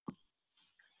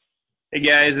Hey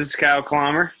guys, this is Kyle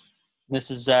Clommer, This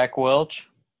is Zach Welch,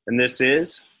 and this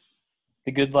is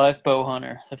the Good Life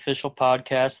Bowhunter, official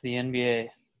podcast of the NBA.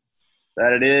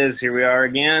 That It Is. Here we are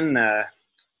again.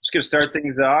 Just going to start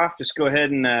things off. Just go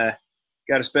ahead and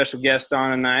got a special guest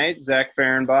on tonight, Zach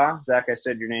Ferenbaugh. Zach, I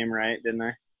said your name right, didn't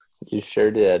I? You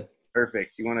sure did.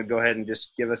 Perfect. You want to go ahead and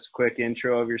just give us a quick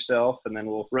intro of yourself, and then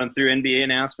we'll run through NBA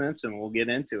announcements, and we'll get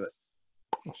into it.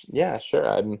 Yeah, sure.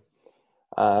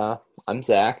 I'm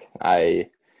Zach. I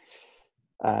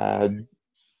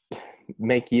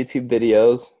make YouTube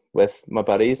videos with my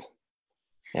buddies,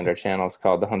 and our channel is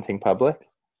called The Hunting Public.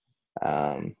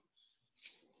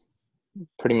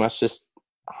 Pretty much just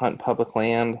hunt public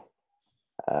land,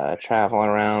 travel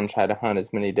around, try to hunt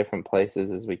as many different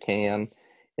places as we can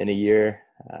in a year.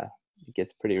 It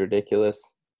gets pretty ridiculous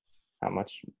how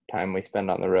much time we spend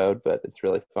on the road, but it's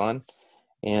really fun.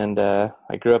 And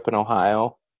I grew up in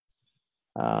Ohio,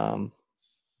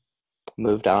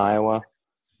 moved to Iowa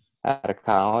out of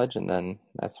college, and then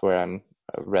that's where I'm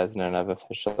a resident of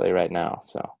officially right now.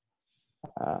 So,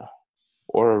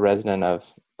 or a resident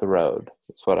of the road.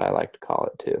 That's what I like to call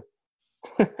it too.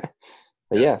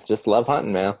 But yeah, just love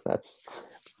hunting, man. That's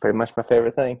pretty much my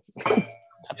favorite thing.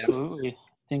 Absolutely.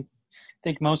 I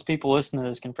think most people listening to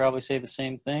this can probably say the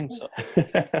same thing. So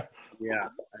Yeah,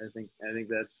 I think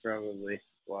that's probably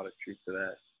a lot of truth to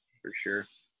that for sure.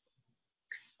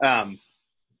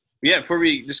 Yeah, before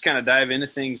we just kind of dive into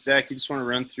things, Zach, you just want to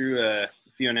run through a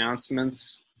few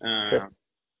announcements. Sure.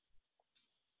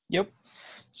 Yep.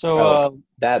 So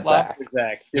That's Zach.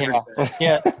 Zach,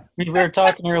 yeah. We were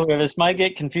talking earlier. This might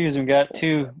get confusing. We got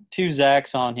two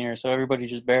Zachs on here, so everybody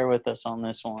just bear with us on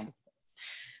this one.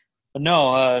 But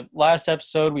no, last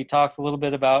episode we talked a little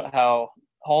bit about how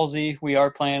Halsey, we are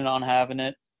planning on having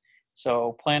it.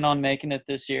 So plan on making it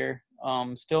this year.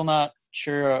 Still not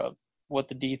sure what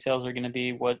the details are going to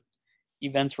be, what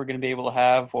events we're going to be able to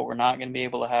have, what we're not going to be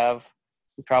able to have.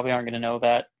 We probably aren't going to know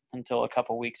that until a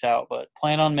couple weeks out, but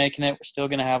plan on making it. We're still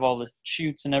going to have all the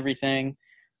shoots and everything.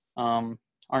 Aren't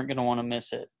going to want to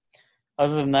miss it.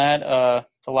 Other than that,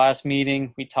 the last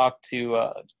meeting we talked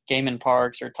to Game and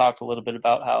Parks, or talked a little bit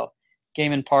about how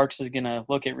Game and Parks is going to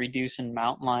look at reducing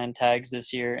mountain lion tags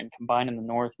this year and combining the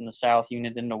north and the south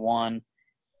unit into one.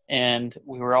 And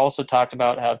we were also talking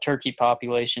about how turkey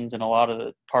populations in a lot of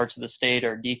the parts of the state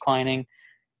are declining.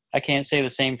 I can't say the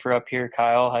same for up here,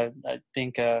 Kyle. I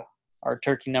think our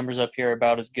turkey numbers up here are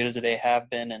about as good as they have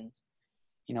been in,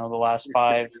 the last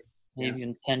 5, maybe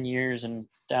even 10 years. And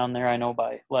down there, I know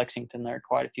by Lexington, there are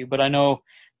quite a few. But I know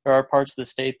there are parts of the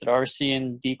state that are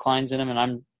seeing declines in them. And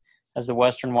I'm, as the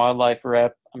Western Wildlife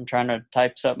rep, I'm trying to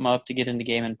type something up to get into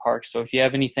Game and Parks. So if you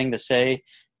have anything to say,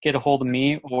 get a hold of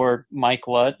me, or Mike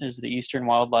Lutt is the Eastern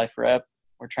Wildlife rep.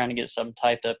 We're trying to get something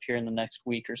typed up here in the next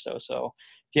week or so. So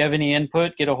if you have any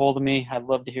input, get a hold of me. I'd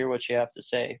love to hear what you have to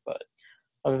say. But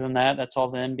other than that, that's all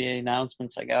the NBA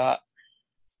announcements I got.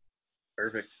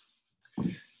 Perfect.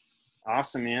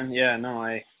 Awesome, man. Yeah, no,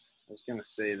 I was going to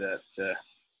say that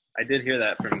I did hear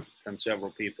that from several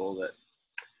people that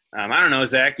I don't know,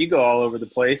 Zach, you go all over the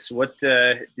place. What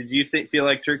did you feel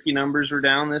like turkey numbers were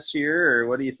down this year, or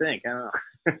what do you think?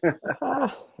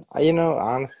 I don't know.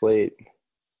 Honestly,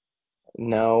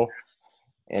 no.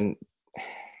 And,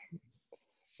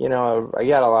 I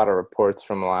got a lot of reports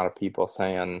from a lot of people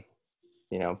saying,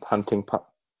 hunting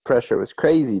pressure was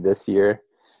crazy this year.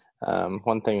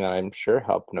 One thing that I'm sure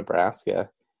helped Nebraska,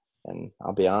 and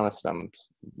I'll be honest, I'm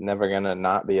never going to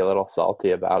not be a little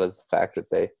salty about, is the fact that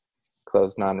they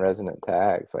closed non-resident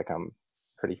tags. Like, I'm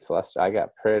pretty flustered. I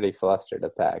got pretty flustered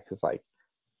at that because,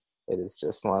 it is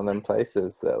just one of them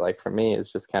places that, for me, is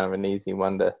just kind of an easy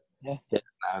one to hit.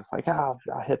 I was like, I'll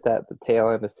hit that at the tail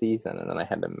end of season, and then I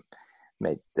had to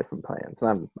make different plans.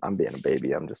 And I'm being a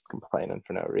baby. I'm just complaining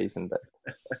for no reason. But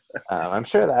I'm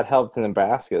sure that helped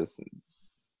Nebraska's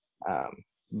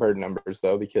bird numbers,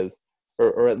 though, because,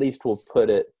 or at least we'll put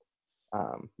it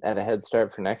at a head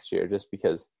start for next year, just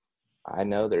because I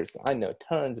know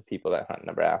tons of people that hunt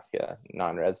Nebraska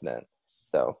non-resident,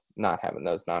 so not having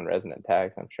those non-resident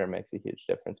tags, I'm sure, makes a huge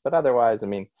difference. But otherwise,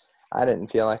 I didn't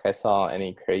feel like I saw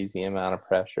any crazy amount of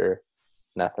pressure,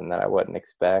 nothing that I wouldn't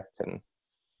expect, and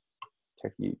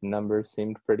turkey numbers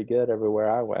seemed pretty good everywhere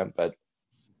I went. But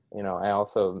I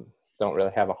also don't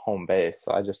really have a home base,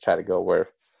 so I just try to go where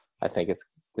I think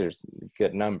there's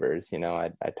good numbers.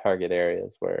 I target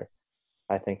areas where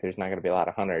I think there's not going to be a lot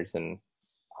of hunters and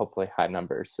hopefully high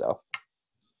numbers. So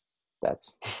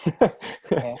that's,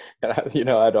 Yeah.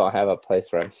 I don't have a place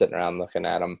where I'm sitting around looking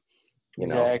at them,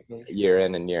 Exactly. year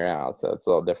in and year out. So it's a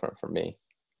little different for me.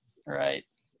 Right.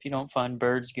 If you don't find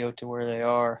birds, go to where they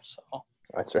are. So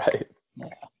That's right. yeah.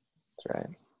 That's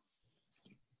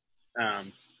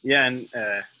Yeah, and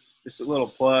just a little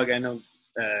plug. I know,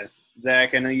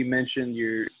 Zach. I know you mentioned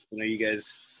you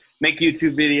guys make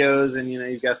YouTube videos, and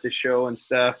you've got the show and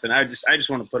stuff. And I just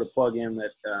want to put a plug in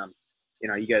that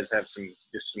you guys have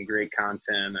some great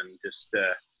content, and just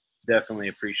definitely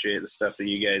appreciate the stuff that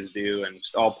you guys do, and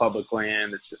just all public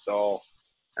land. It's just all,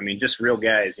 just real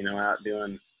guys, out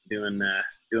doing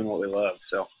what we love.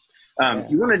 So,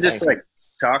 you want to just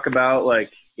talk about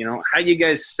how you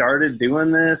guys started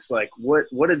doing this? Like,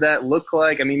 what did that look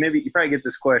like? Maybe you probably get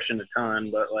this question a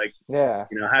ton, but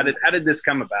how did this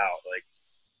come about?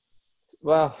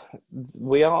 Well,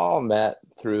 we all met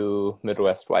through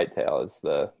Midwest Whitetail, is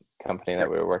the company that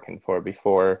we were working for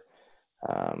before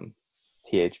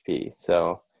THP.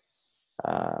 So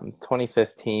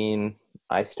 2015,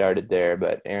 I started there,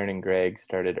 but Aaron and Greg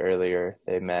started earlier.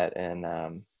 They met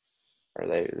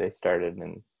they started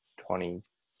in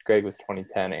Greg was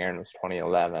 2010, Aaron was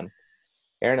 2011.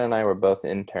 Aaron and I were both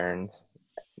interns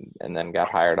and then got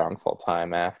hired on full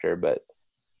time after, but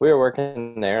we were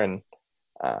working there, and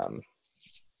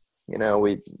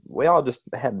we all just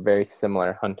had very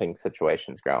similar hunting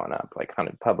situations growing up, like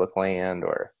hunted public land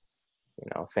or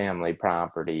family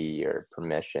property or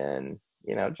permission,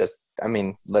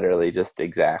 literally just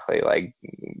exactly like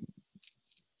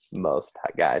most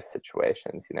guys'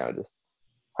 situations, just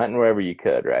hunting wherever you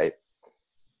could, right?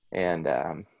 And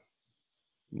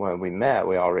when we met,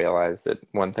 we all realized that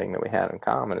one thing that we had in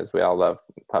common is we all love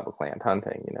public land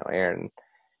hunting. Aaron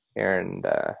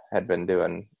had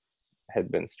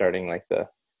been starting like the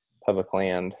public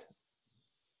land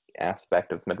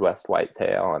aspect of Midwest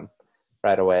Whitetail, and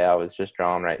right away I was just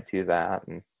drawn right to that.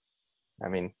 And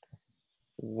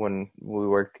when we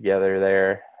worked together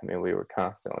there, we were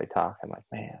constantly talking like,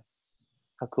 man,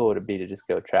 how cool would it be to just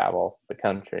go travel the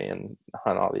country and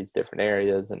hunt all these different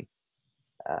areas, and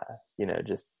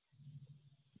just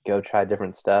go try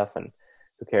different stuff. And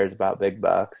who cares about big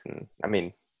bucks? And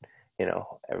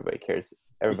everybody cares.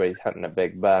 Everybody's hunting a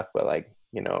big buck, but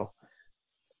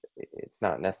it's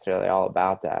not necessarily all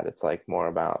about that. It's like more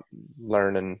about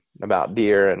learning about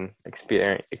deer and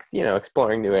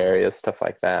exploring new areas, stuff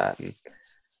like that. And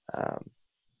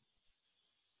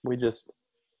we just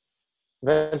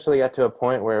eventually got to a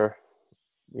point where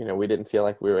we didn't feel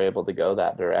like we were able to go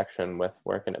that direction with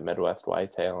working at Midwest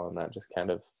Whitetail, and that just kind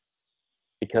of,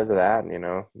 because of that,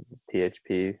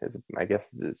 THP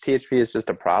is just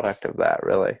a product of that,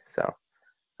 really. So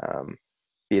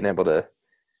being able to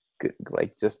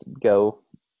just go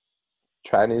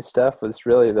try new stuff was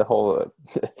really the whole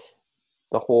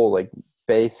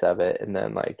base of it. And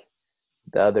then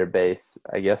the other base,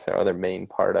 I guess, our other main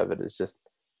part of it is just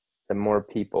the more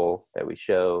people that we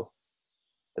show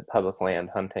that public land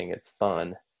hunting is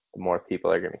fun, the more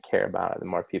people are going to care about it, the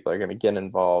more people are going to get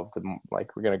involved,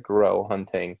 we're going to grow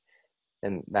hunting,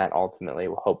 and that ultimately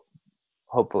will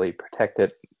hopefully protect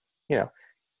it.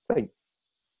 It's like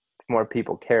more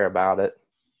people care about it,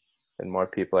 and more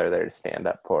people are there to stand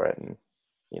up for it. And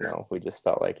we just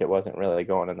felt like it wasn't really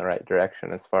going in the right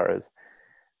direction as far as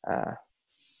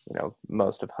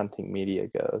most of hunting media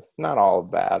goes. Not all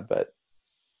bad, but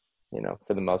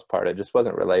for the most part, it just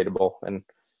wasn't relatable. And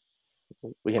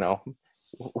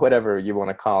whatever you want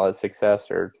to call it,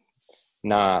 success or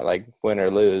not, win or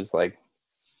lose,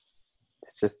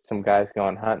 it's just some guys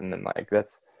going hunting, and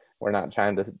we're not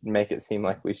trying to make it seem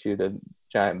like we shoot a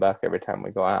giant buck every time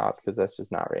we go out, because that's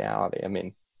just not reality.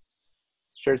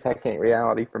 Sure as heck ain't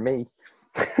reality for me.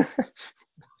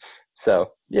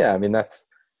 So yeah, that's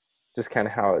just kind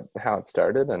of how it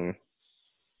started, and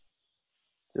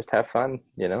just have fun,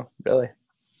 really.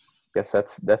 Guess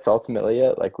that's ultimately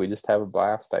it. We just have a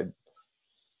blast. I'm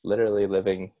literally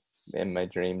living in my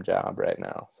dream job right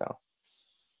now, so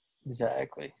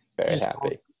exactly. Very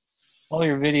happy. All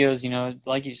your videos,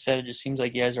 like you said, it just seems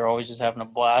like you guys are always just having a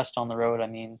blast on the road.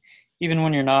 Even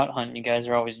when you're not hunting, you guys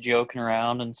are always joking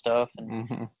around and stuff,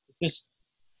 and it's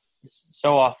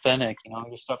so authentic.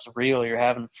 Your stuff's real. You're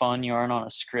having fun. You aren't on a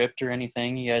script or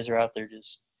anything. You guys are out there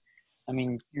just,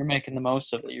 you're making the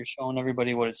most of it. You're showing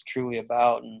everybody what it's truly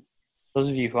about. And those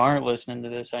of you who aren't listening to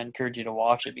this, I encourage you to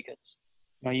watch it, because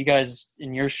you guys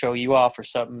in your show, you offer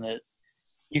something that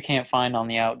you can't find on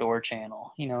the Outdoor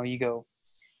Channel. You go,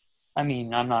 I'm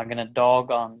not going to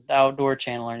dog on the Outdoor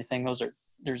Channel or anything.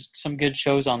 There's some good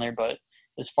shows on there, but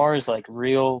as far as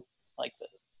real,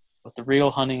 what the real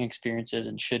hunting experience is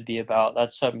and should be about,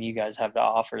 that's something you guys have to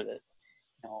offer that,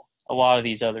 a lot of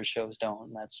these other shows don't,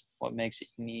 and that's what makes it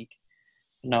unique.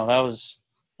 No, that was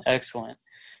excellent.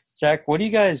 Zach, what do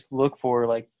you guys look for?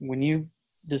 When you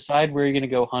decide where you're going to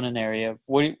go hunt an area,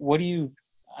 what do you,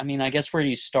 I guess, where do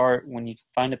you start when you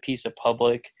find a piece of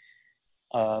public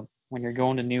when you're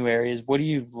going to new areas? What do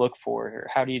you look for, or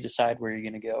how do you decide where you're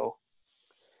going to go?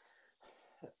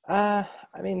 I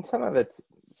mean, some of it's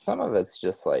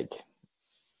just like, I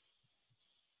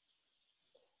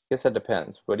guess it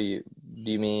depends. What do you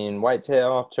mean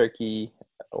whitetail, turkey,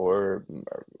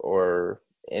 or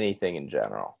anything in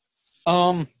general?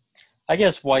 I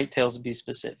guess whitetails to be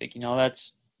specific.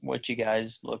 That's what you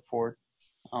guys look for.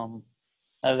 Um,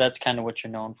 that's kind of what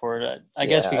you're known for. I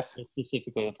guess Yeah, we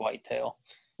specifically with whitetail.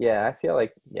 yeah, I feel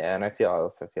like, yeah, and I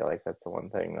also feel like that's the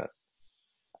one thing that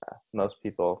most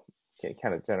people can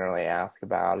kind of generally ask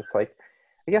about. It's like,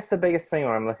 I guess the biggest thing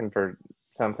when I'm looking for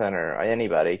something or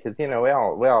anybody, because we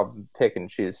all pick and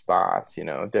choose spots,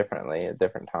 differently at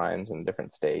different times in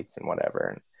different states and whatever.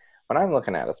 And when I'm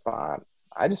looking at a spot,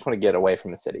 I just want to get away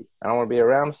from a city. I don't want to be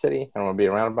around a city. I don't want to be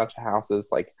around a bunch of houses.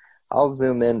 Like, I'll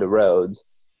zoom into roads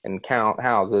and count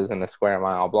houses in a square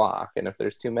mile block, and if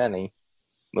there's too many,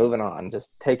 moving on,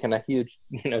 just taking a huge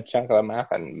chunk of the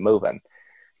map and moving.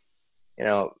 you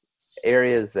know,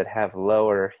 Areas that have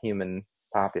lower human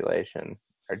population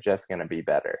are just going to be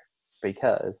better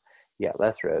because you got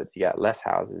less roads, you got less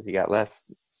houses, you got less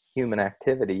human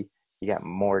activity, you got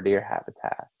more deer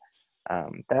habitat.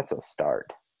 That's a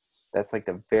start. That's like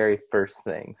the very first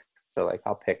things. So like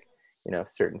I'll pick,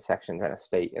 certain sections in a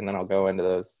state, and then I'll go into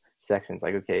those sections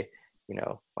like, okay,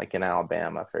 like in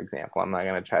Alabama, for example, I'm not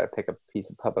going to try to pick a piece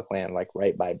of public land like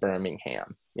right by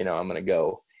Birmingham. I'm going to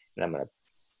go and I'm going to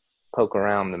poke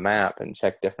around the map and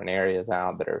check different areas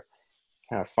out that are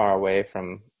kind of far away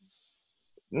from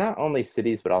not only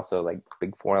cities, but also like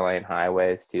big 4-lane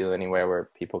highways too, anywhere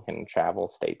where people can travel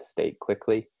state to state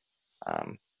quickly.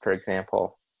 For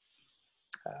example,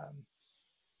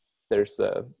 there's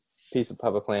a piece of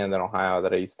public land in Ohio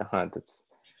that I used to hunt that's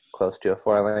close to a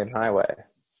 4-lane highway.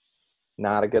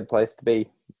 Not a good place to be.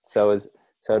 So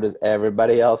does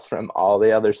everybody else from all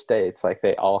the other states. Like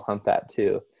they all hunt that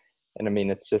too. And I mean,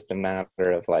 it's just a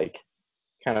matter of like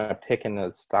kind of picking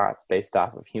those spots based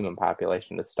off of human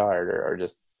population to start, or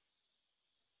just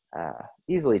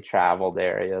easily traveled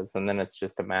areas. And then it's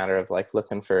just a matter of like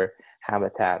looking for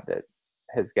habitat that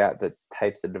has got the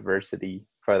types of diversity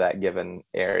for that given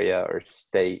area or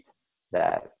state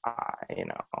that I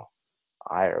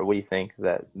or we think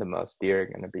that the most deer are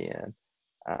going to be in.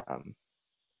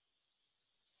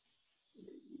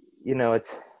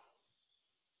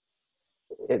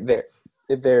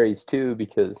 It varies too,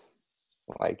 because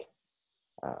like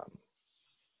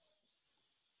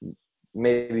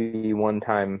maybe one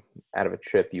time out of a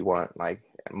trip you want like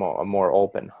a more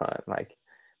open hunt. Like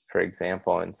for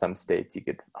example, in some states you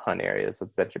could hunt areas with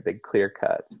a bunch of big clear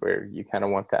cuts where you kind of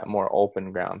want that more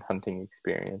open ground hunting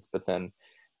experience. But then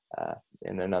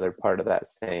in another part of that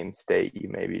same state, you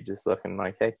may be just looking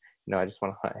like, hey, I just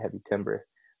want to hunt heavy timber.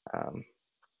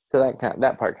 So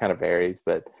that part kind of varies,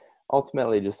 but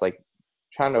ultimately just like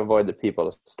trying to avoid the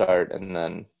people to start, and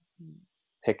then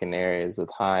picking areas with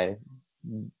high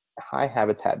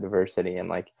habitat diversity. And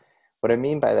like what I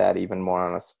mean by that even more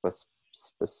on a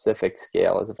specific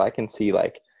scale is if I can see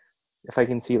like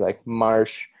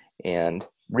marsh and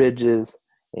ridges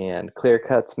and clear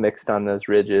cuts mixed on those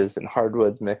ridges and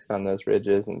hardwoods mixed on those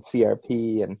ridges and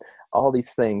CRP and all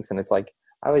these things. And it's like,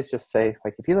 I always just say,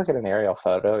 like, if you look at an aerial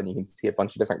photo and you can see a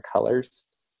bunch of different colors,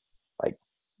 like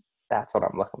that's what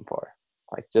I'm looking for.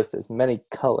 Like just as many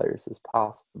colors as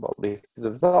possible, because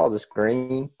if it's all just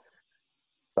green,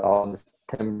 it's all just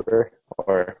timber,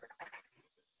 or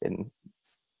in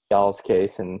y'all's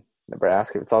case in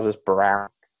Nebraska, it's all just brown.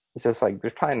 It's just like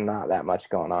there's probably not that much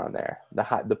going on there.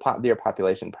 The deer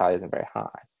population probably isn't very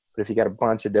high. But if you got a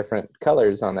bunch of different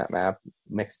colors on that map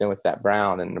mixed in with that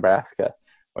brown in Nebraska,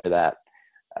 or that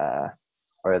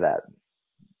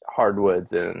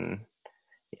hardwoods in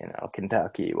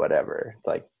Kentucky, whatever, it's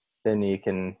like then you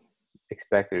can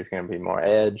expect there's going to be more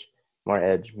edge. More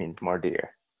edge means more deer.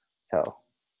 So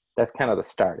that's kind of the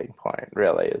starting point,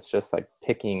 really. It's just like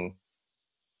picking.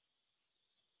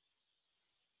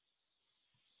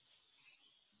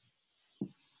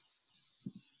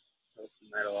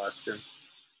 Might have lost him.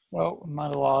 Oh, we might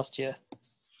have lost you.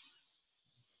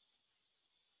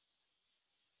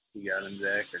 You got him,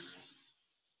 Zach, or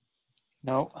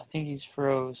no? No, I think he's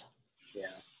froze.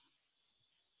 Yeah.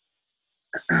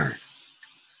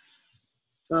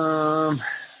 I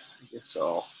guess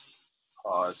I'll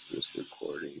pause this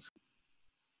recording.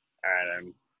 All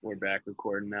right, we're back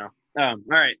recording now. All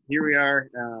right, here we are.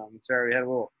 Sorry, we had a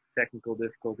little technical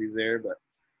difficulties there, but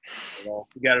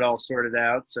we got it all sorted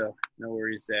out, so no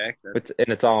worries, Zach.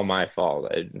 It's all my fault.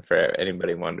 For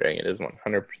anybody wondering, it is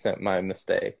 100% my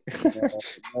mistake. No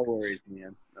worries,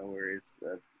 man. No worries.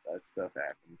 That stuff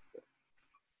happens.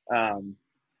 But,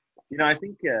 I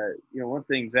think one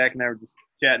thing Zach and I were just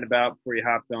chatting about before you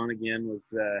hopped on again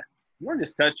was I want to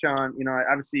just touch on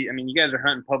obviously you guys are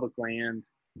hunting public land.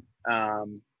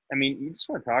 You just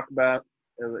want to talk about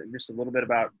just a little bit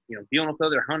about dealing with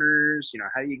other hunters.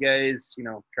 How you guys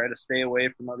try to stay away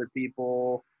from other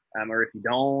people, or if you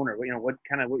don't, or what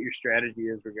your strategy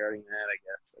is regarding that. I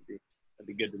guess that'd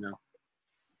be good to know.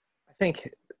 I think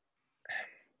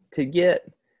to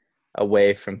get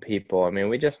away from people,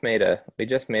 we just made a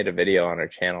video on our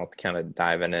channel to kind of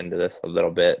diving into this a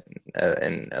little bit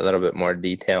in a little bit more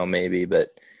detail, maybe, but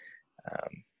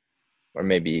or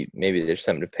maybe there's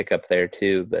something to pick up there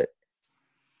too. But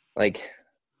like,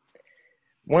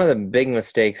 one of the big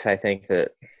mistakes I think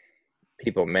that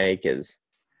people make is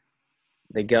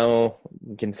they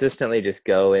consistently just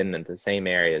go into the same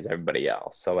area as everybody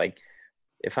else. So like,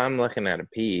 if I'm looking at a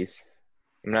piece,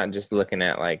 I'm not just looking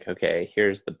at like, okay,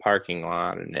 here's the parking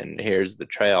lot and then here's the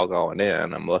trail going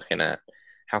in. I'm looking at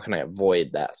how can I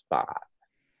avoid that spot,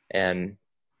 and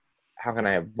how can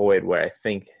I avoid where I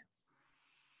think,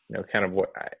 kind of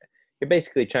you're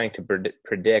basically trying to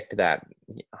predict that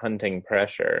hunting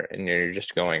pressure, and you're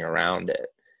just going around it.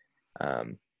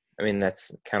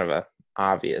 That's kind of a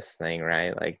obvious thing,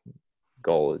 right? Like,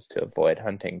 goal is to avoid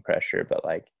hunting pressure, but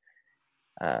like,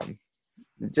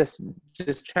 just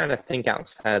trying to think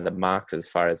outside of the box as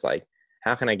far as like,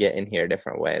 how can I get in here a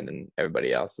different way than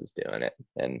everybody else is doing it?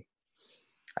 And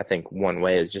I think one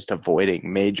way is just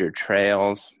avoiding major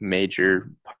trails,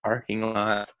 major parking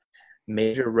lots,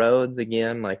 major roads.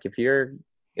 Again, like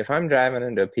if I'm driving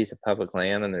into a piece of public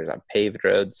land and there's a paved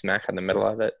road smack in the middle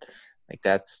of it, like,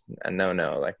 that's a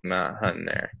no-no. Like, I'm not hunting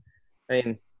there.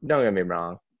 Don't get me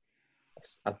wrong,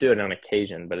 I'll do it on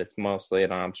occasion, but it's mostly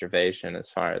an observation as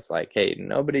far as like, hey,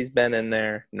 nobody's been in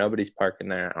there, nobody's parking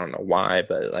there. I don't know why,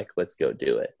 but like, let's go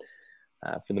do it.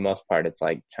 For the most part, it's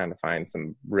like trying to find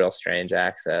some real strange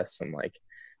access, some like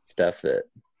stuff that,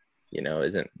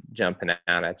 isn't jumping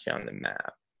out at you on the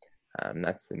map.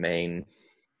 That's the main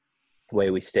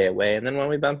way we stay away. And then when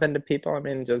we bump into people,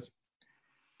 just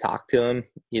talk to them.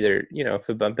 Either, if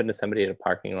we bump into somebody at a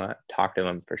parking lot, talk to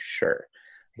them for sure.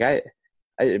 Like,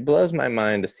 it blows my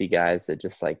mind to see guys that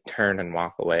just like turn and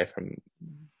walk away from,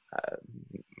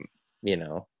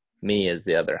 me as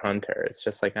the other hunter. It's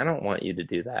just like, I don't want you to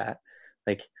do that.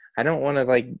 Like, I don't want to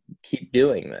like keep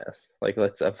doing this. Like,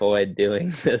 let's avoid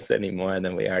doing this any more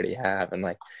than we already have. And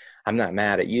like, I'm not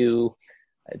mad at you.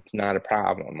 It's not a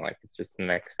problem. Like, it's just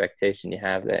an expectation you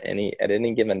have that at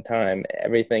any given time,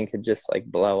 everything could just like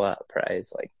blow up, right?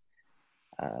 It's like,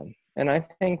 and I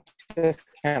think just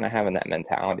kind of having that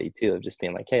mentality too, of just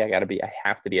being like, hey, I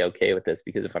have to be okay with this,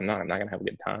 because if I'm not going to have a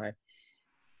good time.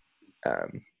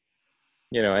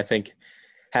 I think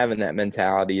having that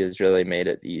mentality has really made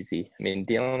it easy.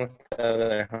 Dealing with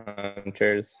other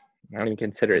hunters, I don't even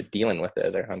consider it dealing with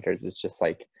other hunters. It's just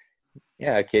like,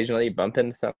 yeah, occasionally you bump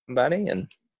into somebody and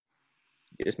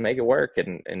you just make it work,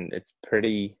 and it's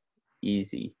pretty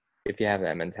easy if you have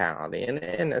that mentality.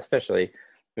 And especially,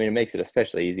 it makes it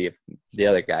especially easy if the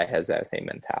other guy has that same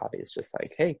mentality. It's just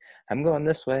like, hey, I'm going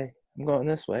this way.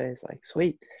 It's like,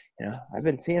 sweet. I've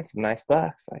been seeing some nice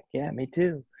bucks. Like, yeah, me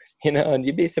too. And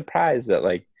you'd be surprised that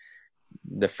like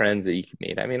the friends that you can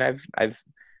meet.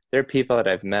 There are people that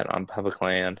I've met on public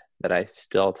land that I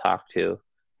still talk to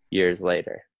years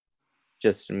later.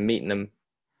 Just meeting them,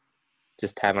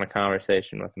 just having a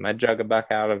conversation with them. I drug a buck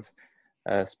out of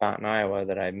a spot in Iowa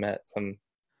that I met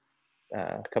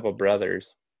a couple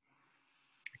brothers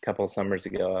a couple of summers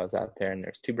ago. I was out there, and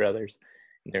there's two brothers,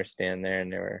 and they're standing there,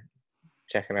 and they were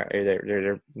checking out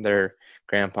their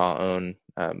grandpa owned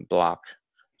block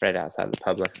right outside the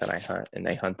public that I hunt, and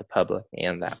they hunt the public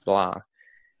and that block.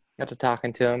 Got to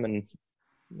talking to them, and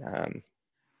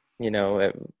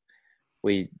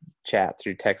we chat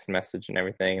through text message and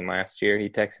everything. And last year he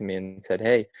texted me and said,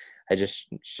 hey, I just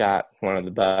shot one of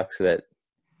the bucks that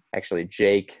actually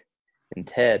Jake and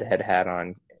Ted had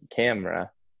on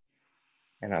camera.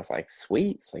 And I was like,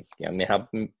 sweet. It's like, help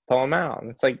him pull him out. And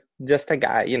it's like, just a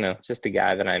guy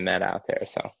that I met out there.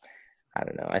 So I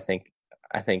don't know. I think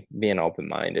being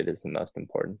open-minded is the most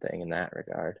important thing in that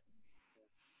regard.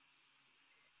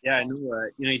 Yeah, I know.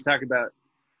 You talk about,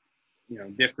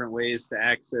 different ways to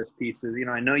access pieces.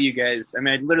 I know you guys, I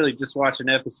literally just watched an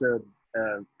episode.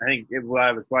 While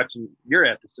I was watching your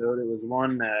episode, it was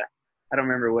one, I don't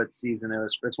remember what season it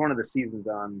was, but it's one of the seasons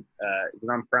on, is it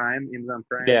on Prime? Amazon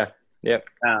Prime? Yeah. Yep.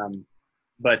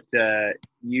 But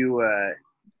you'd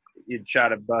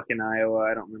shot a buck in Iowa.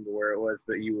 I don't remember where it was,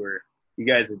 but you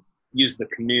guys had used the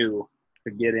canoe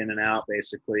to get in and out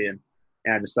basically. And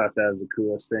And I just thought that was the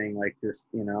coolest thing. Like just,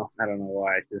 I don't know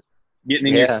why, just getting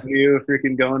in your Yeah. canoe,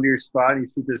 freaking going to your spot, and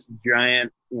you shoot this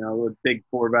giant, with big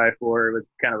 4x4 with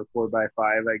kind of a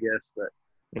 4x5, I guess. But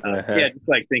Uh-huh. yeah, just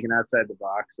like thinking outside the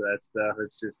box, that stuff.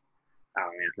 It's just, oh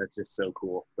man, that's just so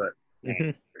cool. But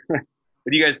man, Mhm.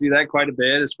 but you guys do that quite a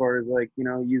bit as far as like,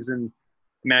 using,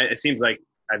 I mean, it seems like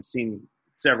I've seen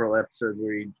several episodes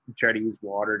where you try to use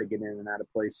water to get in and out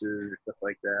of places or stuff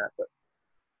like that. But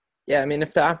Yeah, I mean,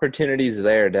 if the opportunity is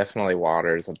there, definitely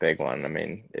water is a big one. I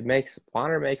mean,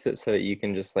 water makes it so that you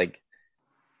can just like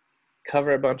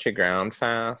cover a bunch of ground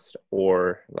fast,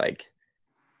 or like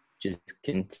just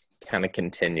can kind of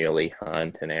continually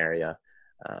hunt an area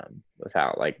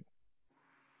without like,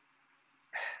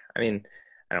 I mean,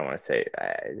 I don't want to say,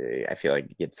 I feel like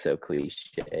it gets so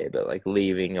cliche, but like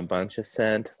leaving a bunch of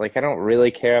scent, like I don't really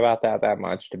care about that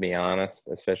much, to be honest,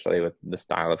 especially with the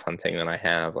style of hunting that I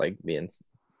have, like being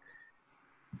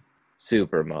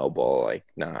super mobile, like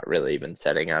not really even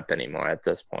setting up anymore at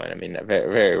this point. I mean,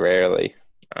 very, very rarely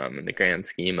in the grand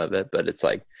scheme of it, but it's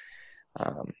like,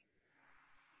 um,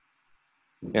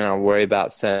 worry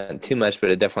about scent too much,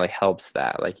 but it definitely helps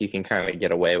that. Like you can kind of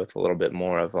get away with a little bit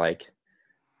more of like,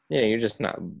 you're just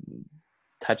not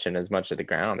touching as much of the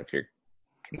ground if you're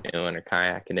canoeing or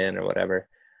kayaking in or whatever.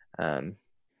 Um,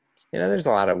 there's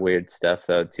a lot of weird stuff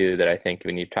though too that I think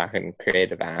when you're talking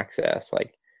creative access,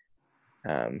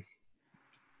 um,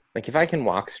 like if I can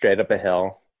walk straight up a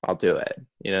hill, I'll do it.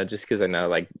 Just because I know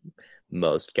like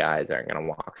most guys aren't gonna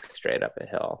walk straight up a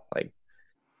hill. Like,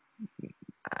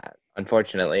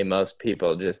 unfortunately, most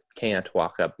people just can't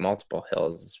walk up multiple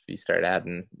hills. If you start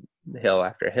adding hill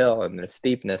after hill and there's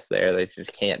steepness there, they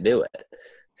just can't do it.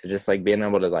 So just like being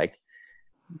able to like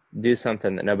do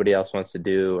something that nobody else wants to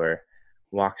do, or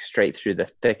walk straight through the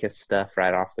thickest stuff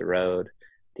right off the road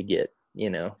to get,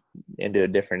 into a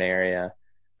different area.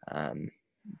 Um,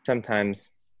 sometimes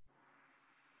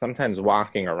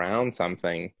walking around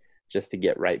something just to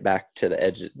get right back to the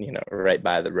edge, right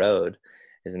by the road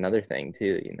is another thing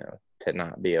too, to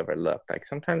not be overlooked. Like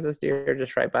sometimes those deer are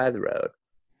just right by the road,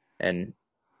 and,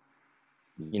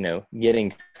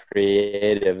 getting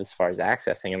creative as far as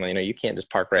accessing them, you can't just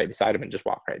park right beside them and just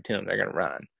walk right to them. They're going to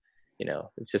run,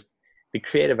 it's just the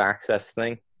creative access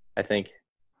thing. I think,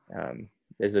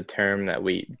 is a term that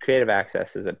creative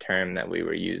access is a term that we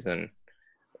were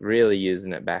really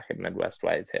using it back at Midwest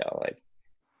Whitetail, like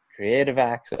creative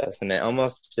access. And it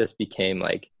almost just became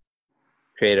like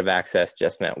creative access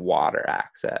just meant water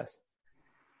access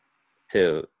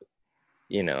to,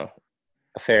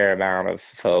 a fair amount of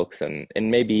folks, and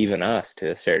maybe even us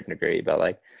to a certain degree. But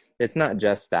like, it's not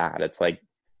just that. It's like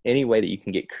any way that you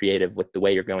can get creative with the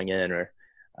way you're going in, or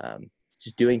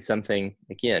just doing something,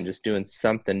 again, just doing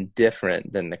something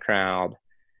different than the crowd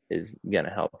is going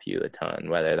to help you a ton,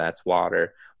 whether that's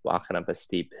water, walking up a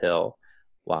steep hill,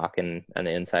 walking on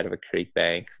the inside of a creek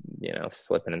bank,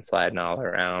 slipping and sliding all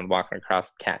around, walking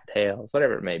across cattails,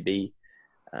 whatever it may be,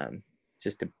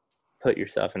 just to put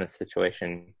yourself in a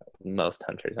situation most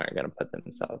hunters aren't going to put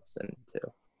themselves into.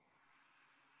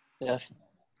 Definitely.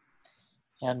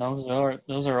 Yeah, no,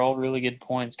 those are all really good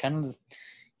points. Kind of,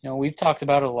 we've talked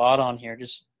about it a lot on here.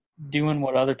 Just doing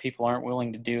what other people aren't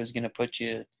willing to do is going to put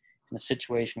you in a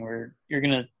situation where you're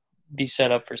going to be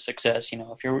set up for success.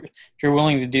 If you're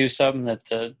willing to do something that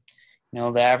the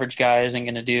average guy isn't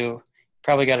going to do,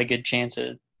 probably got a good chance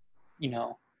of,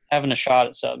 having a shot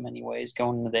at something anyways,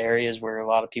 going into the areas where a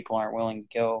lot of people aren't willing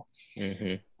to go.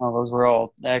 Mm-hmm. Well, those were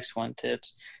all excellent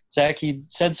tips. Zach, you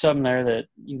said something there that,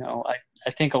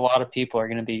 I think a lot of people are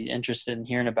going to be interested in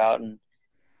hearing about. And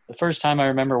the first time I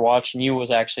remember watching you was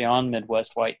actually on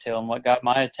Midwest Whitetail. And what got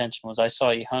my attention was I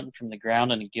saw you hunting from the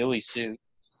ground in a ghillie suit.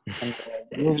 And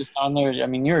you were just on there. I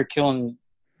mean, you were killing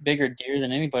bigger deer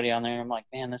than anybody on there. I'm like,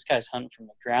 man, this guy's hunting from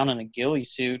the ground in a ghillie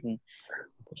suit. And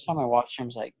the first time I watched him, I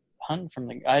was like, hunting from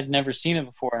the, I'd never seen it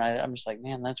before. And I'm just like,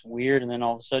 man, that's weird. And then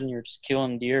all of a sudden you're just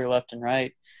killing deer left and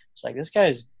right. It's like, this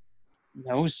guy's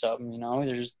knows something,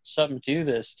 there's something to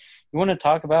this. You want to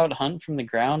talk about hunting from the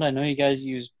ground? I know you guys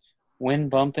use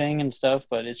wind bumping and stuff,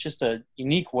 but it's just a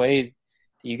unique way that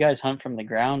you guys hunt from the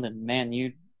ground. And man,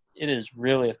 it is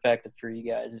really effective for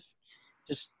you guys.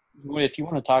 If you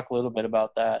want to talk a little bit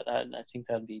about that, I think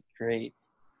that'd be great.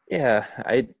 Yeah,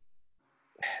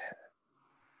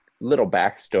 little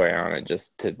backstory on it,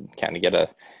 just to kind of get a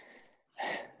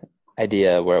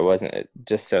idea where it wasn't,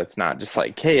 just so it's not just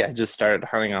like, hey, I just started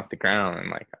hunting off the ground and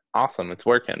like, awesome, it's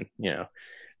working.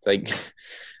 It's like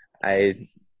I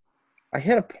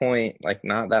hit a point like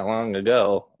not that long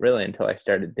ago, really, until I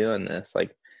started doing this,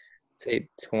 like say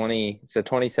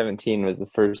 2017 was the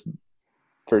first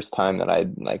first time that I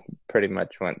like pretty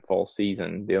much went full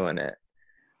season doing it.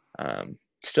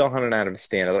 Still hunting out of a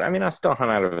stand. I mean, I still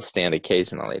hunt out of a stand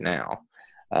occasionally now.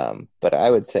 But I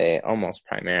would say almost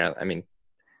primarily, I mean,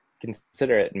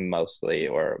 consider it mostly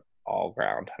or all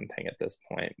ground hunting at this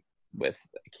point, with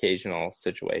occasional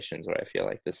situations where I feel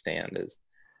like the stand is,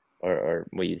 or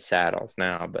we use saddles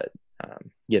now, but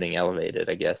getting elevated,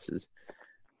 I guess, is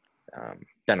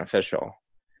beneficial.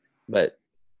 But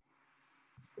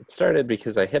it started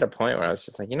because I hit a point where I was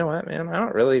just like, you know what, man, I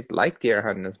don't really like deer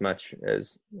hunting as much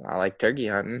as I like turkey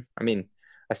hunting. I mean,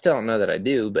 I still don't know that I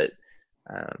do, but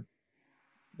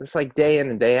it's like day in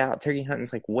and day out, turkey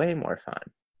hunting's like way more fun.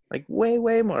 Like way,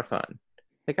 way more fun.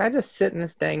 Like I just sit in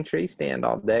this dang tree stand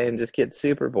all day and just get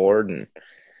super bored. And,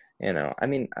 you know, I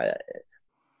mean,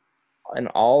 an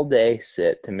all day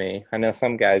sit to me, I know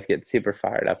some guys get super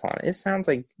fired up on it. It sounds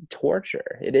like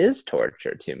torture. It is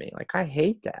torture to me. Like I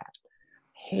hate that.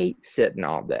 Hate sitting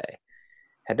all day.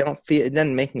 I don't feel, it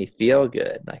doesn't make me feel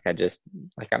good. Like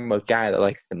I'm a guy that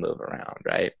likes to move around,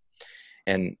 right?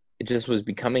 And it just was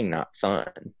becoming not fun.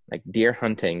 Like deer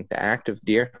hunting, the act of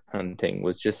deer hunting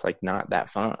was just like not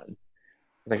that fun.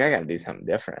 It's like I got to do something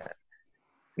different.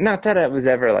 Not that it was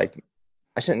ever like,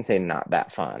 I shouldn't say not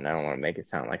that fun. I don't want to make it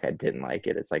sound like I didn't like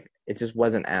it. It's like it just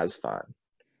wasn't as fun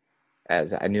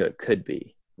as I knew it could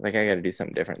be. Like I got to do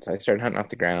something different. So I started hunting off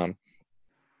the ground,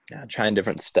 trying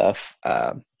different stuff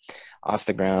off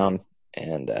the ground,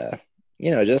 and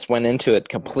you know, just went into it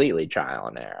completely trial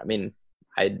and error. I mean,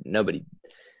 nobody,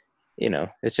 you know,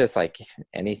 it's just like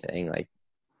anything. Like,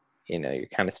 you know, you're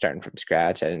kind of starting from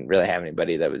scratch. I didn't really have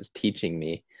anybody that was teaching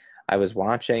me. I was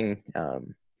watching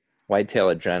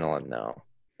Whitetail Adrenaline though,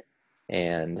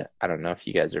 and I don't know if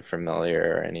you guys are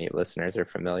familiar or any listeners are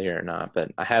familiar or not,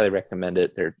 but I highly recommend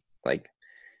it. They're like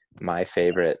my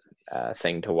favorite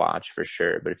thing to watch for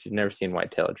sure. But if you've never seen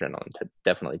Whitetail Adrenaline,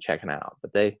 definitely check it out.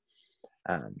 But they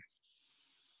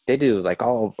do like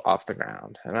all off the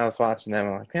ground, and I was watching them.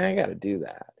 I'm like, man, I got to do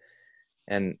that.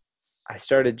 And I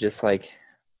started just like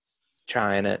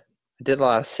trying it. I did a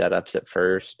lot of setups at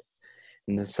first,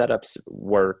 and the setups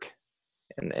work,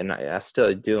 and I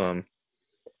still do them.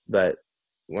 But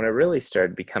when it really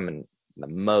started becoming the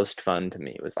most fun to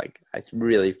me was like, I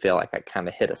really feel like I kind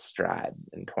of hit a stride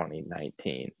in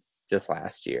 2019, just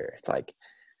last year. It's like,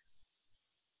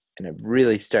 and I've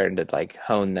really started to like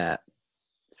hone that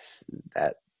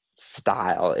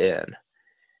style in.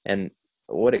 And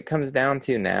what it comes down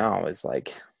to now is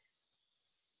like,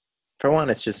 for one,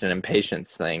 it's just an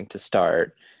impatience thing to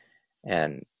start.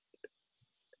 And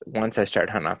once I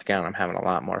started hunting off the ground, I'm having a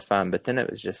lot more fun. But then it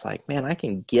was just like, man, I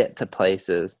can get to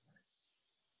places.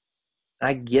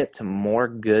 I get to more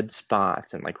good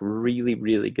spots and like really,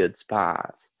 really good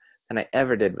spots than I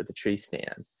ever did with the tree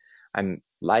stand. I'm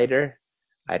lighter.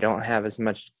 I don't have as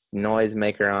much noise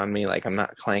maker on me. Like I'm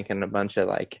not clanking a bunch of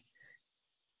like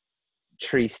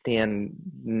tree stand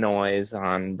noise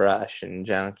on brush and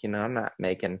junk. You know, I'm not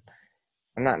making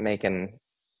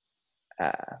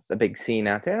the big scene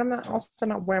out there. And I'm not also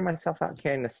not wearing myself out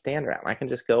carrying the stand around. I can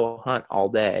just go hunt all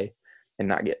day and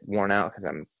not get worn out because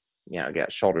I'm, you know,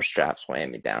 got shoulder straps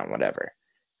weighing me down, whatever.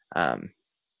 And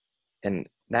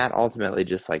that ultimately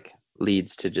just like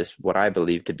leads to just what I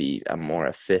believe to be a more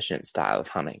efficient style of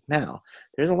hunting. Now,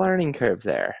 there's a learning curve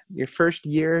there. Your first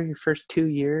year, your first 2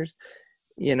 years,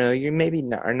 you know, you maybe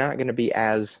are not going to be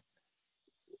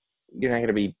you're not going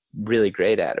to be really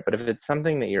great at it. But if it's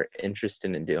something that you're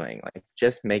interested in doing, like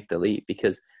just make the leap,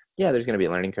 because yeah, there's going to be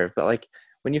a learning curve. But like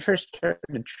when you first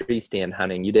started tree stand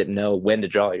hunting, you didn't know when to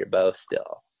draw your bow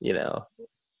still, you know.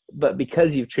 But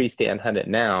because you've tree stand hunted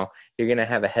now, you're going to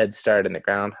have a head start in the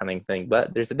ground hunting thing.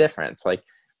 But there's a difference. Like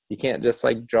you can't just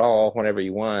like draw whenever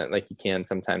you want, like you can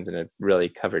sometimes in a really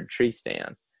covered tree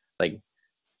stand. Like,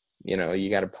 you know, you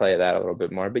got to play that a little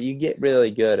bit more, but you get really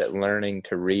good at learning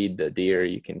to read the deer.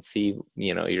 You can see,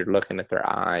 you know, you're looking at their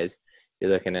eyes,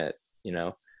 you're looking at, you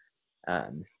know,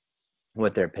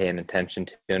 what they're paying attention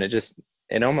to. And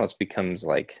it almost becomes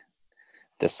like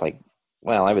this, like,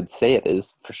 well, I would say it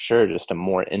is for sure just a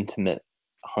more intimate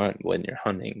hunt when you're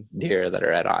hunting deer that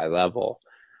are at eye level.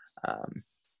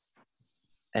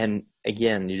 And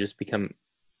again, you just become,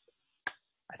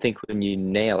 I think when you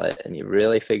nail it and you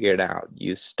really figure it out,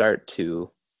 you start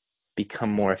to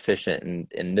become more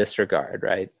efficient in this regard,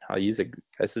 right?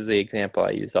 This is the example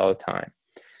I use all the time.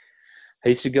 I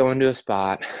used to go into a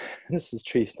spot, this is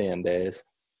tree stand days,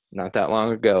 not that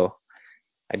long ago.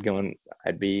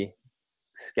 I'd be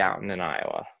scouting in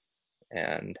Iowa,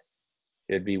 and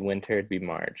it'd be winter, it'd be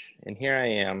March. And here I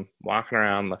am walking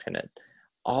around looking at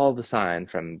all the sign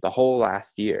from the whole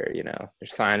last year, you know,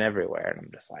 there's sign everywhere. And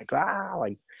I'm just like,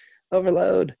 like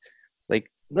overload. Like,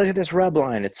 look at this rub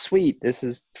line. It's sweet. This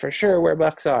is for sure where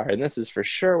bucks are, and this is for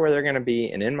sure where they're going to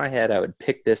be. And in my head, I would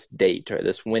pick this date or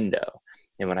this window.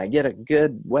 And when I get a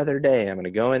good weather day, I'm going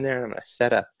to go in there and I'm going to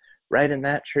set up right in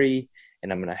that tree,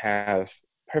 and I'm going to have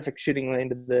perfect shooting lane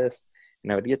to this.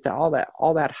 And I would get to all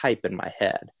that hype in my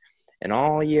head. And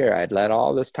all year, I'd let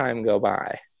all this time go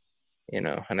by,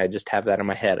 and I'd just have that in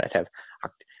my head. I'd have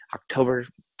October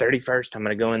 31st, I'm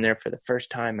going to go in there for the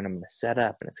first time, and I'm going to set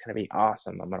up, and it's going to be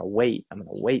awesome. I'm going to wait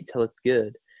till it's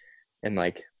good. And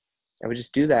like, I would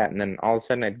just do that. And then all of a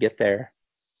sudden I'd get there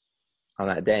on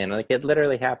that day. And like, it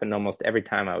literally happened almost every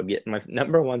time. I would get my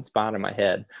number one spot in my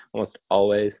head, almost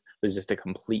always was just a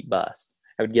complete bust.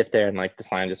 I would get there and like, the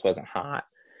sign just wasn't hot.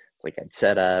 It's like, I'd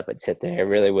set up, I'd sit there. I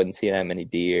really wouldn't see that many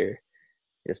deer.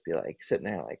 Just be like sitting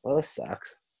there like, well, this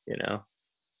sucks,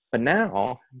 But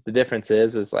now the difference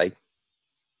is like,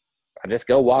 I just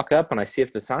go walk up and I see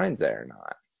if the sign's there or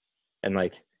not. And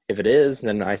like, if it is,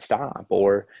 then I stop.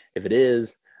 Or if it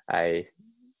is, if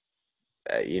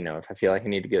I feel like I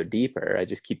need to go deeper, I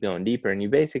just keep going deeper. And you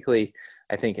basically,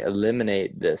 I think,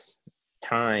 eliminate this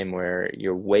time where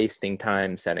you're wasting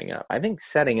time setting up. I think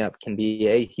setting up can be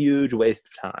a huge waste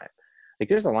of time. Like,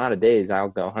 there's a lot of days I'll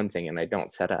go hunting and I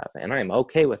don't set up, and I'm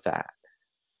okay with that.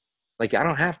 Like, I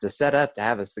don't have to set up to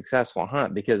have a successful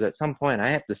hunt, because at some point I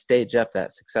have to stage up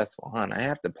that successful hunt. I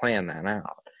have to plan that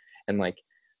out. And like,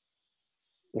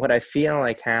 what I feel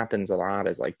like happens a lot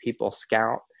is like, people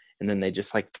scout and then they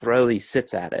just like throw these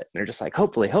sits at it. And they're just like,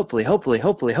 hopefully, boom,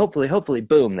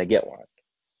 they get one.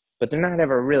 But they're not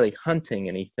ever really hunting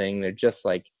anything. They're just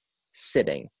like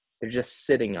sitting. They're just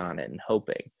sitting on it and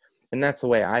hoping. And that's the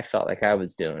way I felt like I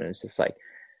was doing. It was just like,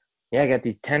 yeah, I got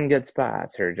these 10 good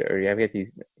spots, or I get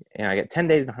these, I got 10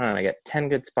 days to hunt. I got 10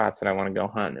 good spots that I want to go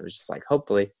hunt. It was just like,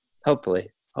 hopefully.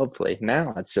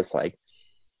 Now it's just like,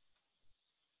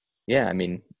 yeah, I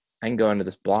mean, I can go into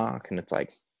this block and it's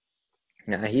like,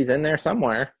 yeah, he's in there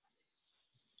somewhere.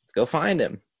 Let's go find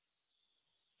him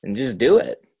and just do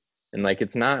it. And like,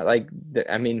 it's not like,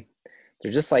 I mean,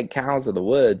 they're just like cows of the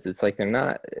woods. It's like, they're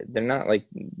not like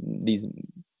these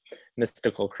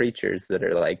mystical creatures that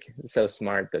are like so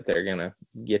smart that they're gonna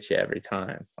get you every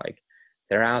time. Like,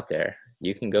 they're out there,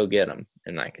 you can go get them.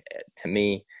 And like, to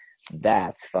me,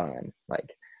 that's fun. Like,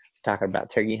 I was talking about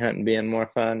turkey hunting being more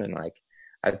fun, and like,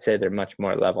 I'd say they're much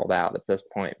more leveled out at this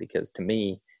point, because to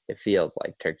me, it feels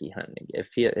like turkey hunting. It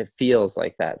feels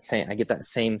like that same, I get that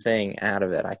same thing out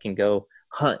of it. I can go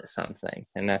hunt something,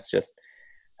 and that's just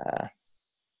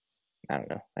I don't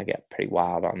know. I got pretty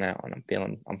wild on that one. I'm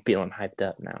feeling hyped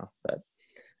up now, but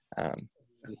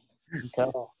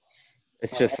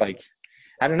it's just like,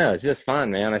 I don't know. It's just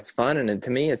fun, man. It's fun, and to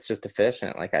me, it's just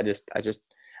efficient. Like, I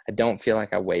don't feel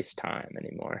like I waste time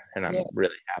anymore, and I'm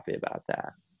really happy about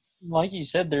that. Like you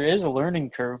said, there is a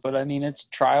learning curve, but I mean, it's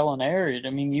trial and error.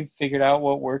 I mean, you've figured out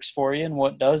what works for you and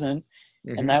what doesn't,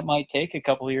 and that might take a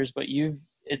couple of years, but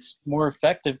it's more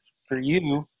effective for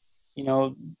you.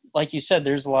 Like you said,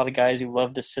 there's a lot of guys who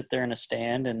love to sit there in a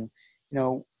stand, and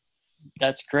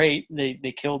that's great.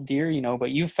 They kill deer, but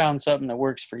you found something that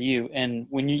works for you. And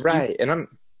when right, and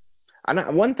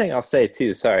I'm one thing I'll say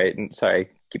too. Sorry,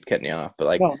 keep cutting you off, but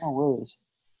like, no worries.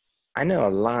 I know a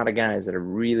lot of guys that are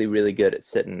really, really good at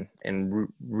sitting and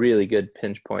really good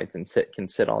pinch points and can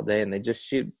sit all day, and they just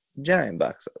shoot giant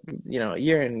bucks,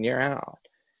 year in and year out.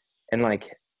 And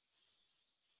like,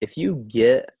 if you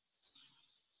get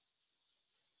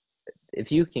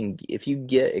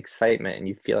excitement and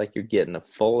you feel like you're getting the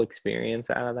full experience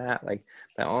out of that, like,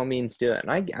 by all means do it.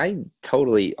 And I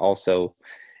totally also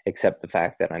accept the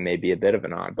fact that I may be a bit of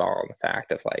an oddball in the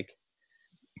fact of like,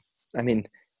 I mean,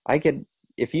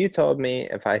 if you told me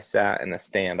if I sat in the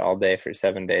stand all day for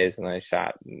 7 days and I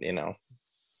shot, a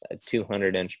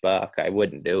 200-inch buck, I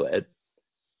wouldn't do it.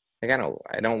 Like, I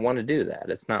don't want to do that.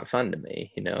 It's not fun to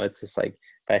me. It's just like,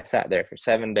 if I sat there for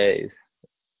 7 days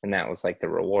and that was like the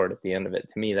reward at the end of it,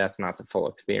 to me, that's not the full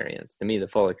experience. To me, the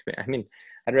full experience, I mean,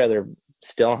 I'd rather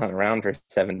still hunt around for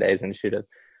 7 days and shoot a,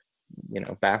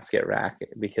 basket rack,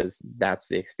 because that's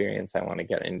the experience I want to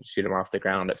get, and shoot them off the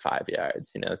ground at 5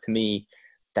 yards. To me,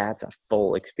 that's a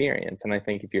full experience. And I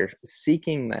think if you're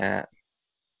seeking that,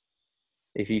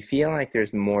 if you feel like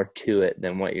there's more to it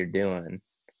than what you're doing,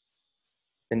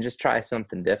 then just try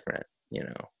something different.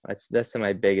 That's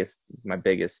my biggest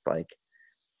like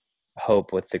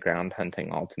hope with the ground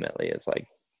hunting ultimately, is like,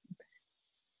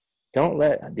 don't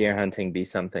let deer hunting be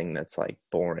something that's like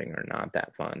boring or not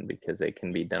that fun, because it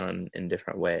can be done in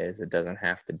different ways. It doesn't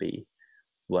have to be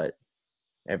what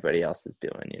everybody else is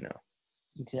doing.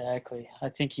 Exactly. I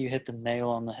think you hit the nail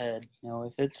on the head.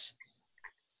 If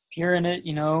you're in it,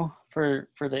 for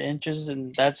the inches,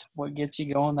 and that's what gets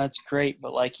you going, that's great.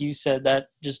 But like you said, that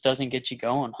just doesn't get you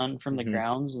going. Hunting from the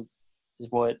grounds is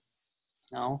what,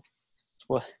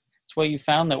 it's what you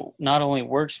found that not only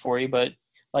works for you, but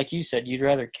like you said, you'd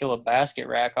rather kill a basket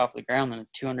rack off the ground than a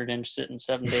 200-inch sitting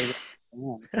 7 days.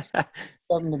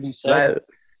 Something to be said.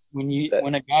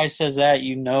 When a guy says that,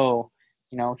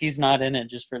 he's not in it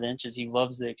just for the inches. He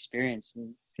loves the experience,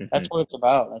 and that's what it's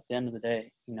about at the end of the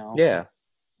day. Yeah.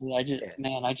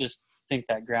 I just think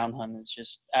that ground hunt is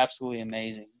just absolutely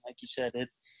amazing. Like you said, it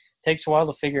takes a while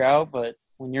to figure out, but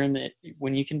when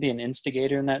you can be an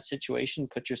instigator in that situation,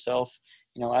 put yourself,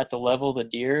 at the level of the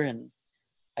deer, and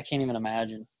I can't even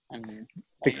imagine. I mean,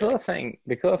 the cool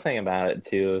thing about it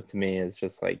too, to me, is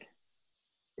just like,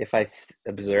 if I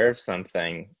observe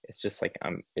something, it's just like,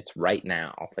 it's right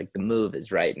now. Like, the move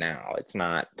is right now. It's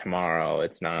not tomorrow.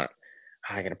 It's not,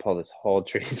 I gotta pull this whole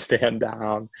tree stand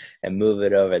down and move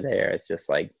it over there. It's just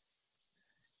like,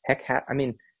 heck, I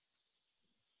mean,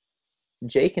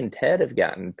 Jake and Ted have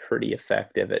gotten pretty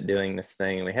effective at doing this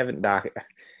thing. We haven't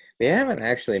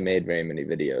actually made very many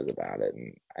videos about it,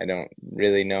 and I don't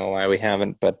really know why we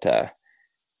haven't, but a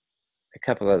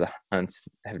couple of the hunts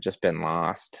have just been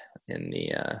lost in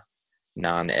the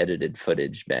non-edited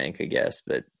footage bank, I guess.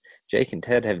 But Jake and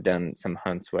Ted have done some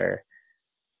hunts where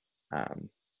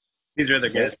these are other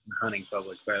guys from the hunting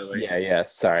public, by the way. Yeah.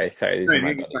 Sorry. These are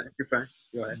my buddies. You're fine.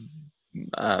 Go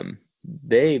ahead.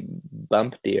 They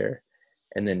bump deer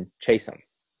and then chase them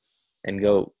and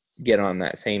go get on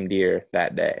that same deer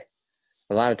that day.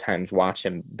 A lot of times watch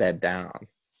him bed down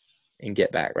and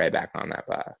get right back on that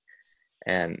buck.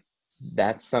 And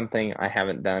that's something I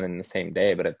haven't done in the same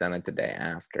day, but I've done it the day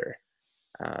after.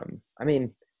 I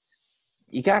mean,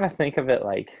 you got to think of it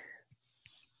like,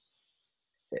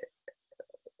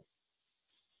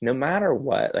 no matter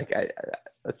what, like,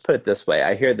 let's put it this way.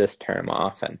 I hear this term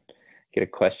often, get a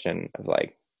question of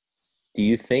like, do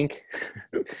you think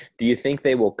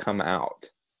they will come out?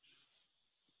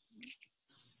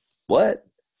 What?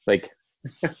 Like,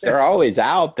 they're always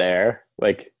out there.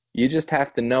 Like, you just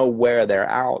have to know where they're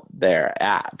out there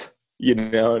at,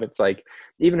 and it's like,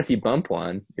 even if you bump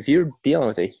one, if you're dealing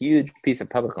with a huge piece of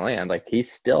public land, like,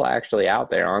 he's still actually out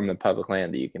there on the public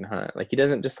land that you can hunt. Like, he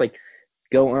doesn't just like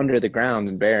go under the ground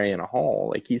and bury in a hole.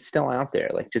 Like, he's still out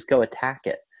there. Like, just go attack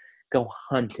it, go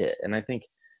hunt it. And I think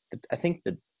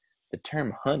the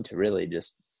term hunt really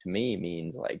just, to me,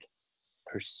 means like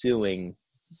pursuing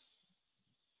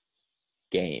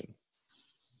game.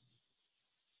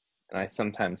 And I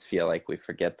sometimes feel like we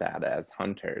forget that as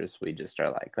hunters. We just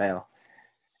are like, well,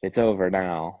 it's over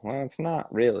now. Well, it's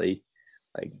not really.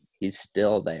 Like, he's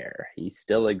still there. He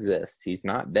still exists. He's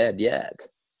not dead yet.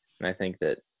 And I think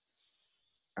that,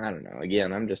 I don't know,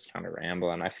 again, I'm just kind of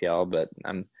rambling, I feel, but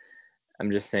I'm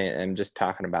just saying, I'm just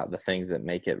talking about the things that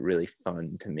make it really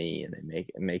fun to me, and it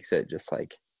makes it just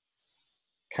like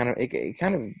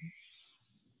it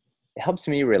helps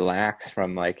me relax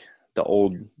from like the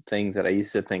old things that I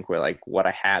used to think were like what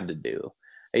I had to do.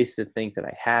 I used to think that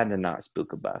I had to not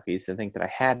spook a buck. I used to think that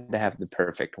I had to have the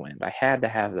perfect wind. I had to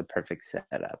have the perfect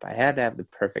setup. I had to have the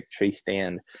perfect tree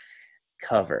stand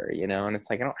cover, and it's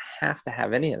like, I don't have to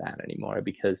have any of that anymore,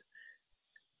 because at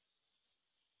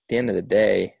the end of the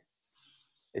day,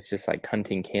 it's just like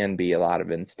hunting can be a lot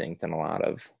of instinct and a lot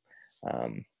of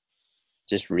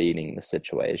just reading the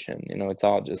situation. It's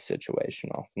all just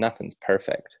situational. Nothing's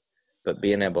perfect, but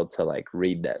being able to like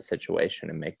read that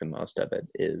situation and make the most of it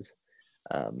is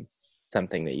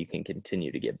something that you can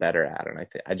continue to get better at. And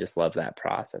I just love that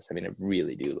process. I mean, I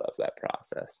really do love that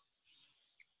process.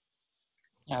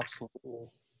 Absolutely.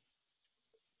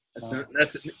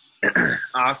 That's an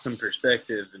awesome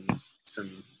perspective, and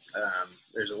some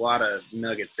there's a lot of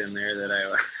nuggets in there that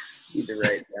I need to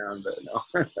write down, but no.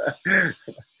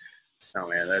 Oh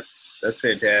man, that's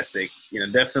fantastic.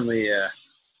 Definitely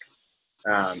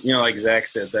like Zach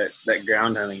said, that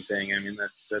ground hunting thing, I mean,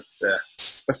 that's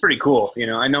pretty cool.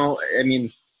 I know, I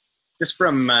mean, just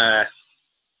from our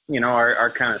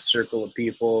kind of circle of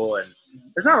people, and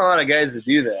there's not a lot of guys that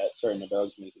do that. Sorry, my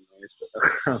dog's making noise,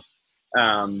 but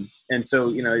and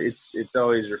so it's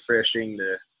always refreshing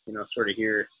to sort of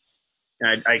hear.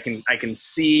 And I can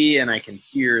see and I can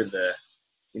hear the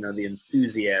the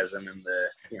enthusiasm and the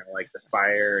like the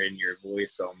fire in your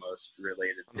voice almost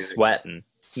related to I'm sweating.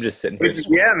 I'm just sitting here.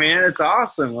 Yeah, man, it's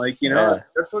awesome. Like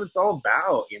that's what it's all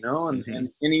about.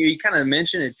 And you kind of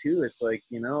mention it too. It's like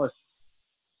if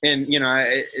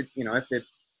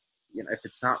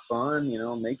it's not fun,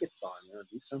 make it fun.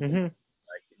 Do something like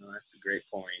that's a great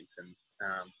point. And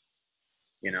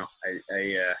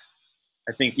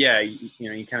I think, yeah,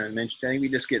 you kind of mentioned, I think we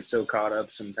just get so caught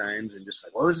up sometimes and just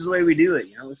like, well, this is the way we do it.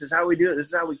 This is how we do it. This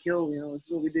is how we kill, this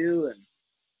is what we do.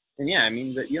 And yeah, I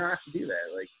mean, but you don't have to do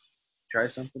that. Like, try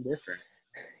something different.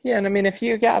 Yeah, and I mean, if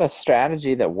you got a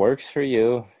strategy that works for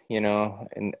you,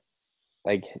 and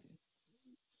like,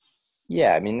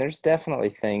 yeah, I mean, there's definitely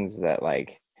things that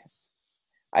like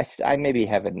I maybe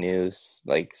have a new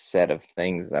like set of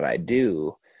things that I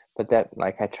do, but that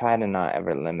like I try to not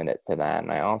ever limit it to that,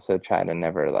 and I also try to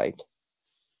never like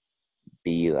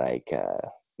be like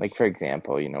for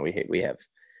example, we have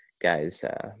guys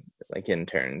like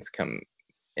interns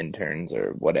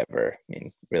or whatever. I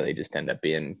mean, really just end up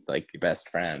being like your best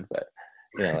friend, but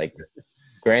like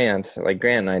Grant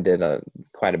and I did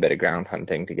quite a bit of ground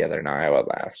hunting together in Iowa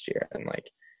last year, and like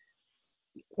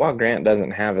while Grant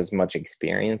doesn't have as much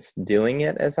experience doing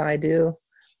it as I do,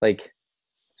 like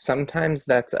sometimes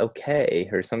that's okay,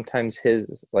 or sometimes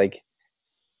his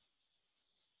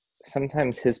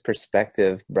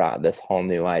perspective brought this whole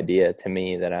new idea to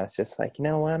me that I was just like, you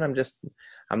know what,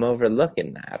 I'm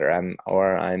overlooking that,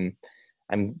 or I'm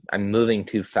moving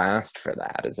too fast for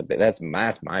that. That's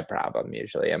my problem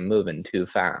usually. I'm moving too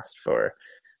fast for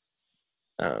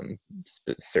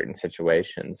certain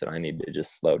situations, and I need to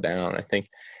just slow down. I think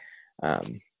I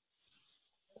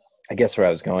guess where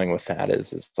I was going with that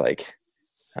is like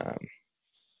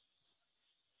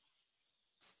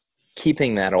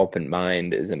keeping that open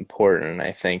mind is important.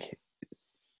 I think,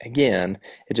 again,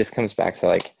 it just comes back to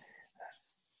like,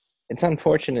 it's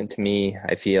unfortunate to me.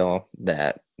 I feel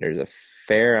that there's a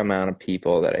fair amount of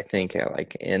people that I think are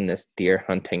like in this deer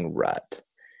hunting rut,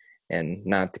 and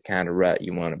not the kind of rut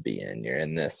you want to be in. You're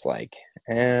in this like,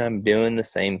 I'm doing the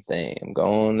same thing. I'm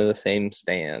going to the same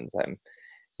stands. And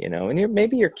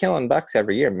maybe you're killing bucks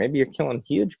every year. Maybe you're killing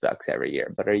huge bucks every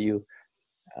year, but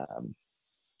um,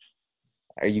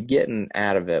 are you getting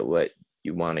out of it what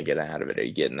you want to get out of it? Are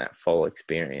you getting that full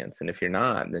experience? And if you're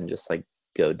not, then just like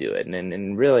go do it.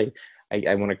 And really,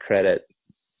 I want to credit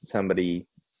somebody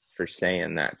for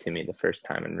saying that to me the first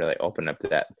time and really open up to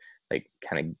that, like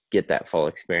kind of get that full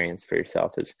experience for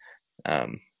yourself. Is I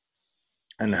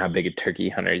don't know how big of turkey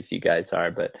hunters you guys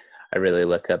are, but I really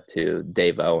look up to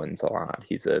Dave Owens a lot.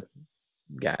 He's a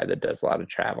guy that does a lot of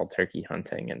travel turkey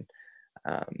hunting, and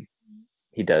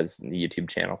he does the YouTube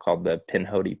channel called the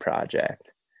Pinhoti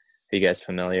Project. Are you guys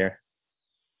familiar?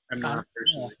 I'm not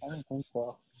personally. I don't think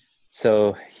so.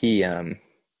 So you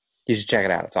should check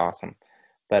it out. It's awesome.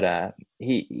 But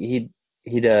he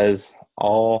does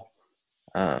all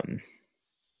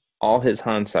his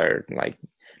hunts are like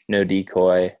no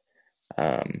decoy,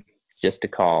 just a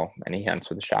call, and he hunts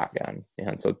with a shotgun. He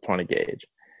hunts with 20 gauge,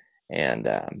 and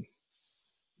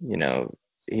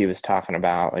he was talking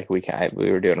about like we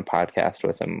were doing a podcast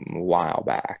with him a while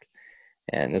back,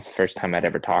 and this is the first time I'd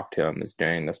ever talked to him is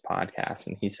during this podcast,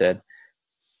 and he said,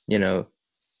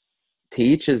 to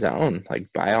each his own. Like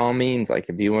by all means, like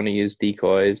if you want to use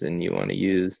decoys and you want to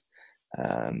use,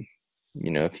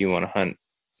 if you want to hunt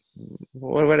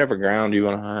whatever ground you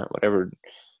want to hunt, whatever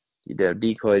you do,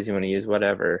 decoys you want to use,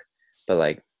 whatever. But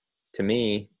like to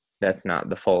me, that's not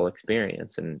the full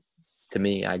experience, and to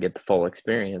me, I get the full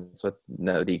experience with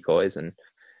no decoys and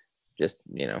just,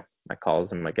 my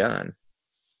calls and my gun.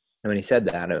 And when he said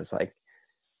that, I was like,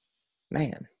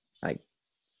 man, like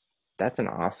that's an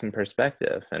awesome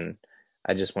perspective. And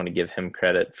I just want to give him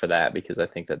credit for that, because I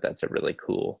think that that's a really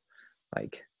cool,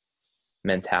 like,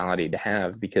 mentality to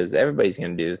have, because everybody's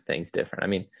going to do things different. I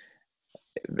mean,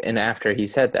 and after he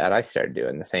said that, I started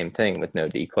doing the same thing with no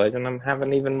decoys, and I'm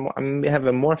having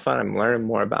more fun. I'm learning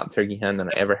more about turkey hunting than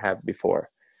I ever have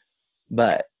before.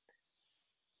 But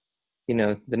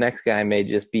the next guy may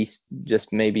just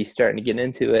maybe starting to get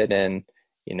into it, and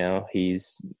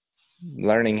he's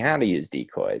learning how to use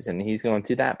decoys, and he's going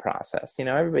through that process.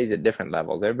 Everybody's at different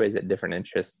levels. Everybody's at different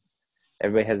interests.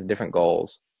 Everybody has different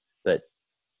goals. But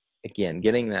again,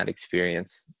 getting that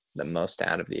experience, the most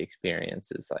out of the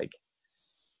experience, is like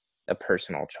a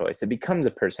personal choice. It becomes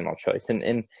a personal choice.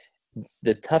 And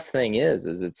the tough thing is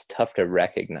it's tough to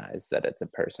recognize that it's a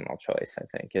personal choice. I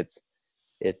think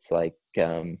it's like,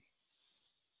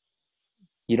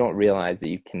 you don't realize that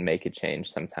you can make a change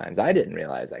sometimes. I didn't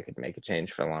realize I could make a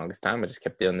change for the longest time. I just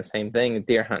kept doing the same thing with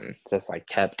deer hunting. Just like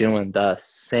kept doing the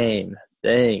same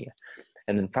thing.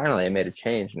 And then finally I made a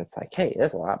change, and it's like, hey,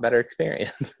 that's a lot better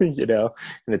experience, And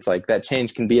it's like that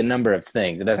change can be a number of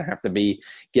things. It doesn't have to be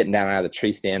getting down out of the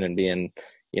tree stand and being,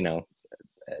 a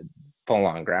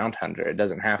full-on ground hunter. It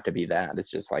doesn't have to be that.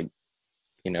 It's just like,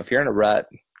 if you're in a rut,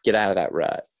 get out of that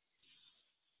rut.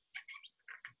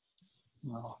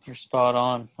 Well, you're spot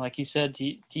on. Like you said,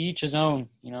 to each his own,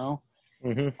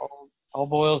 Mm-hmm. all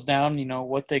boils down,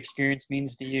 what the experience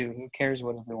means to you. Who cares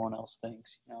what everyone else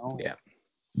thinks? Yeah.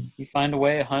 You find a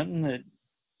way of hunting that,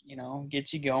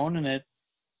 gets you going and it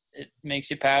makes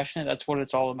you passionate. That's what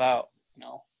it's all about.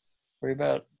 Worry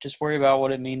about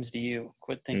what it means to you.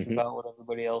 Quit thinking about what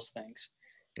everybody else thinks.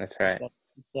 That's right.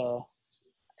 I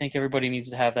think everybody needs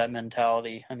to have that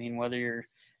mentality. I mean, whether you're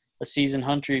a seasoned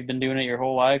hunter, you've been doing it your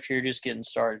whole life, you're just getting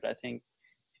started. I think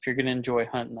if you're going to enjoy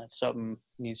hunting, that's something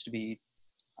needs to be,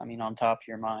 on top of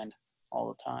your mind all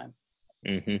the time.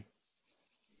 Mm-hmm.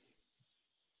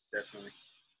 Definitely.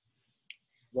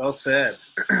 Well said.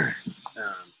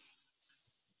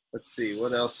 Let's see,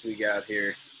 what else we got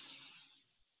here?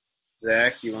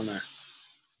 Zach, you want to?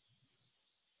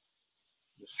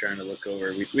 Just trying to look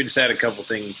over. We just had a couple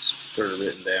things sort of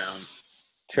written down.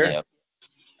 Sure. Yep.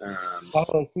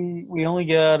 See, we only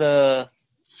got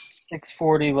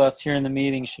 6:40 left here in the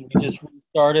meeting. Should we just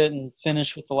restart it and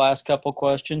finish with the last couple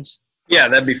questions? Yeah,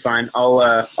 that'd be fine.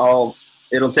 It'll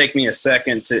take me a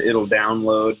second it'll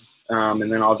download,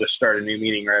 and then I'll just start a new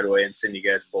meeting right away and send you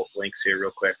guys both links here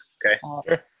real quick. Okay.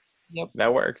 Sure. Yep.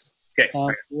 That works. Okay.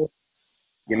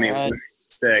 Give me a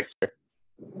sec.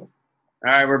 All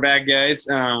right, we're back, guys.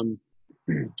 I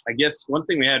guess one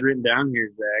thing we had written down here,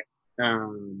 Zach. I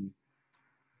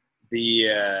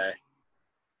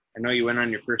know you went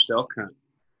on your first elk hunt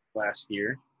last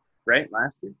year, right?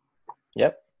 Last year.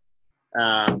 Yep.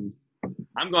 I'm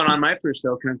going on my first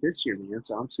elk hunt this year, man,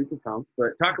 so I'm super pumped.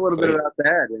 But talk a little bit about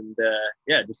that, and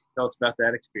just tell us about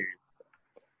that experience.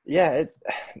 Yeah,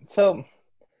 so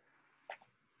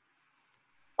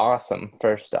awesome.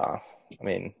 First off, I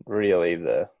mean, really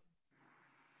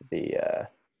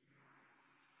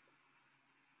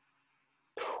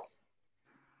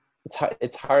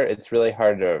it's hard. It's really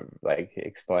hard to like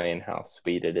explain how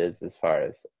sweet it is as far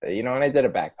as and I did a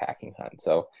backpacking hunt,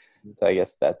 so I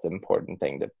guess that's an important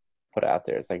thing to put out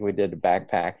there. It's like we did a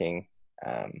backpacking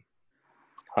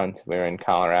hunt. We were in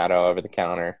Colorado over the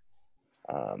counter.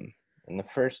 In the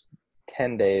first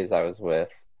 10 days, I was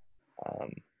with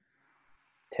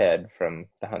Ted from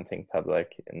the Hunting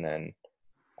Public, and then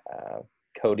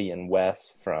Cody and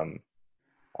Wes from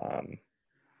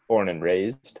Born and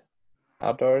Raised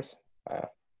Outdoors.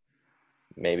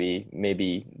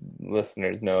 Maybe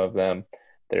listeners know of them.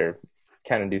 They're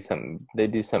kind of they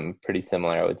do something pretty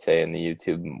similar, I would say, in the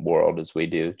YouTube world as we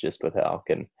do, just with elk.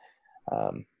 And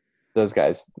those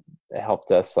guys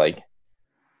helped us like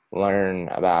learn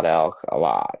about elk a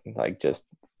lot, like just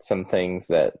some things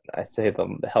that I say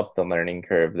help the learning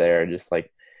curve there, just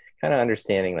like kind of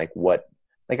understanding like what,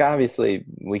 like obviously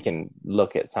we can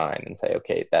look at sign and say,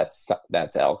 okay, that's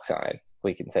elk sign.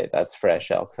 We can say that's fresh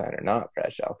elk sign or not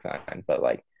fresh elk sign, but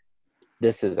like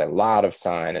this is a lot of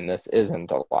sign and this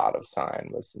isn't a lot of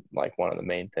sign was like one of the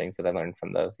main things that I learned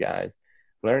from those guys.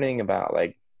 Learning about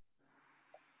like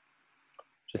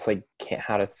just like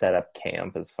how to set up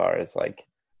camp, as far as like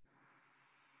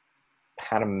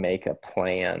how to make a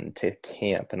plan to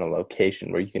camp in a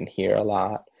location where you can hear a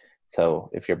lot.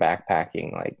 So if you're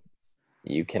backpacking, like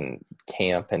you can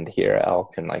camp and hear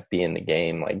elk and like be in the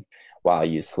game like while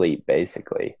you sleep,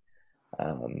 basically.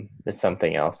 It's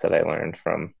something else that I learned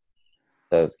from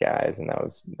those guys, and that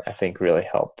was, I think, really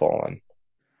helpful.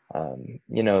 And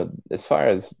as far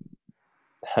as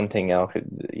hunting elk,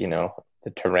 the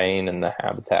terrain and the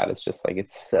habitat, it's just like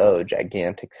it's so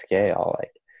gigantic scale.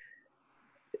 Like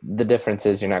the difference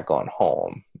is you're not going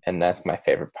home, and that's my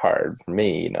favorite part for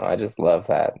me. I just love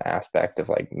that aspect of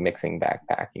like mixing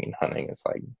backpacking and hunting. It's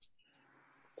like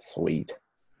sweet.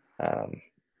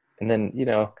 And then,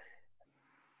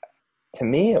 to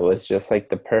me, it was just like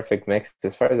the perfect mix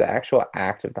as far as the actual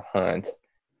act of the hunt.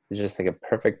 It's just like a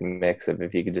perfect mix of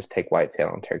if you could just take whitetail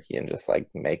and turkey and just like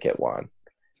make it one.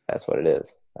 That's what it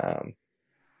is.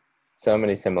 So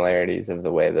many similarities of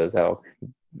the way those elk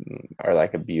are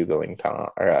like a bugling tom,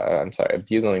 or a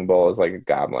bugling bull is like a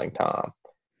gobbling tom.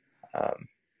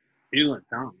 Bugling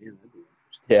tom,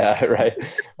 yeah, right.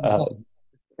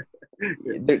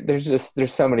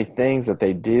 There's so many things that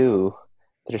they do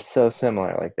that are so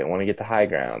similar. Like they want to get to high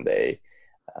ground. They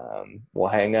will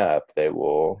hang up. They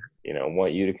will,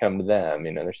 want you to come to them.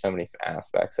 There's so many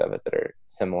aspects of it that are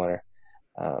similar.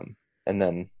 And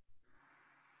then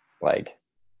like,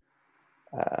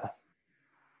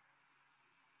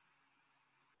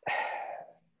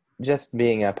 just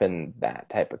being up in that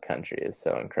type of country is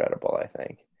so incredible. I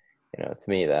think, to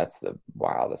me, that's the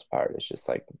wildest part. It's just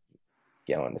like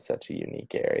going to such a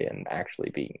unique area and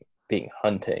actually being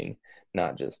hunting,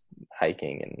 not just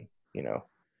hiking and,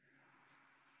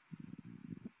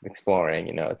 exploring,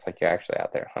 it's like you're actually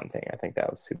out there hunting. I think that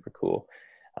was super cool.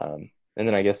 And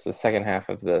then I guess the second half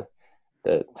of the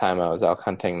the time I was elk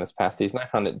hunting this past season.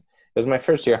 It was my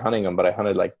first year hunting them, but I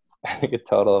hunted like, I think a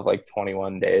total of like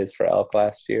 21 days for elk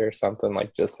last year or something,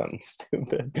 like just something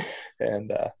stupid.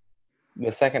 And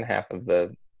the second half of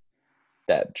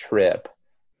that trip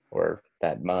or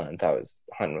that month, I was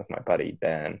hunting with my buddy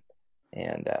Ben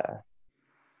and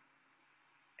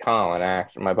Colin.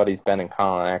 Actually, my buddies Ben and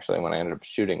Colin, actually, when I ended up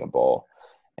shooting a bull.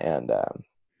 And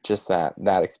just that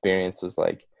experience was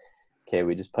like, okay,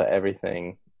 we just put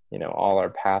everything, all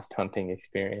our past hunting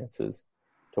experiences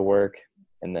to work.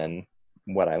 And then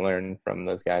what I learned from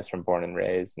those guys from Born and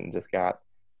Raised, and just got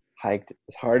hiked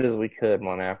as hard as we could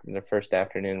the first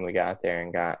afternoon we got there,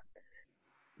 and got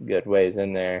good ways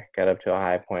in there, got up to a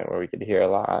high point where we could hear a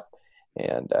lot.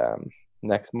 And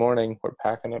next morning we're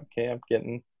packing up camp,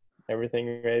 getting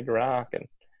everything ready to rock. And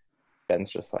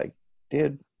Ben's just like,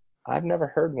 dude, I've never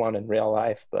heard one in real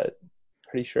life, but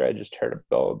pretty sure I just heard a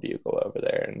bow bugle over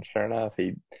there. And sure enough,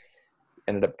 he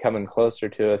ended up coming closer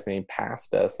to us, and he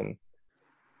passed us, and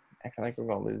acting like we're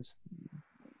going to lose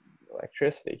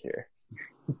electricity here.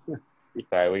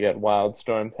 Sorry, we got wild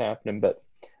storms happening, but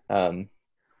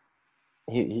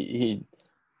he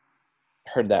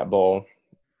heard that bull.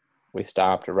 We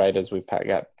stopped right as we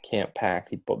got camp packed.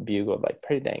 He bugled like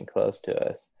pretty dang close to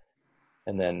us,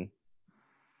 and then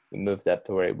we moved up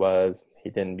to where he was. He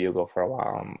didn't bugle for a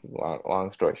while.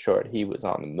 Long story short, he was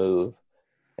on the move,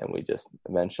 and we just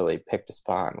eventually picked a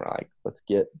spot, and we're like, let's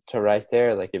get to right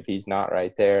there. Like, if he's not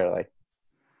right there, like,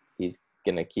 he's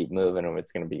going to keep moving, and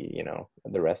it's going to be,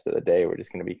 the rest of the day, we're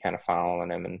just going to be kind of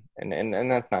following him.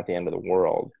 And that's not the end of the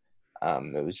world.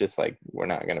 It was just like, we're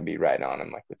not going to be right on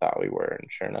him like we thought we were.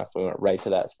 And sure enough, we went right to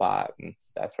that spot, and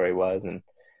that's where he was. And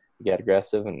we got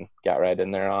aggressive and got right in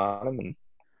there on him, and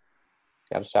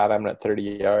got a shot at him at 30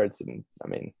 yards. And I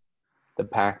mean, the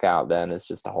pack out then is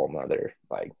just a whole nother,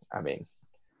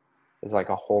 it's like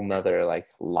a whole nother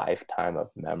lifetime of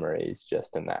memories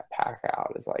just in that pack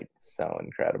out. Is like so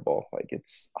incredible. Like,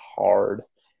 it's hard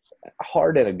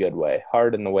in a good way,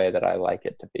 hard in the way that I like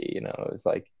it to be. It's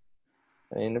like,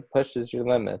 it pushes your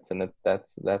limits, and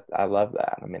that's I love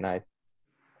that. I mean,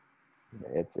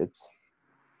 it's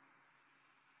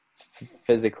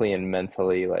physically and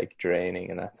mentally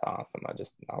draining, and that's awesome.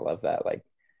 I love that. Like,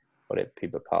 what do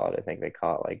people call it? I think they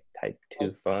call it type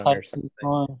 2 fun or something.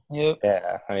 Fun. Yep.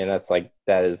 Yeah, I mean, that's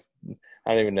that is.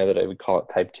 I don't even know that I would call it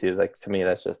type 2. Like, to me,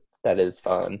 that is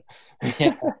fun.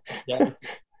 Yeah. Yeah.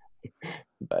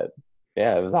 But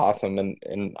yeah, it was awesome,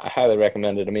 and I highly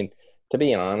recommend it. I mean, to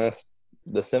be honest,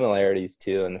 the similarities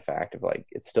too, and the fact of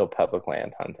it's still public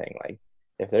land hunting. Like,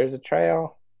 if there's a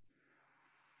trail,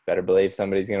 better believe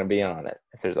somebody's going to be on it.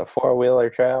 If there's a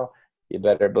 4-wheeler trail, you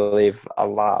better believe a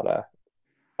lot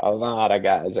of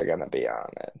guys are going to be on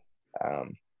it.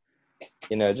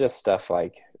 Just stuff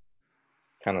like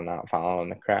kind of not following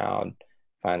the crowd,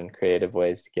 finding creative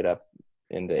ways to get up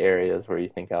into areas where you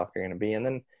think elk are going to be. And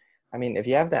then, I mean, if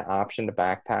you have that option to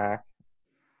backpack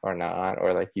or not,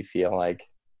 or you feel like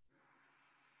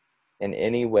in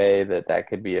any way that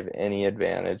could be of any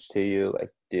advantage to you,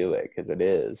 do it, because it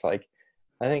is. I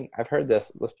think I've heard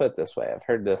this, let's put it this way, I've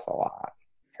heard this a lot.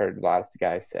 I've heard lots of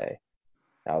guys say,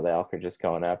 "Oh, the elk are just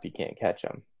going up, you can't catch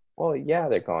them." Well, yeah,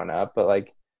 they're going up, but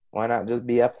why not just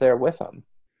be up there with them?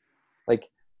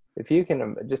 If you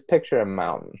can just picture a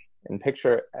mountain, and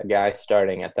picture a guy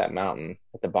starting at that mountain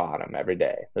at the bottom every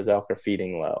day. Those elk are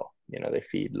feeding low. They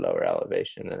feed lower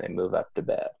elevation, and they move up to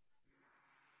bed.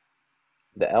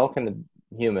 The elk and the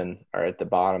human are at the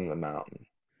bottom of the mountain.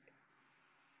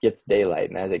 Gets daylight,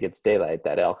 and as it gets daylight,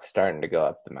 that elk's starting to go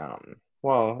up the mountain.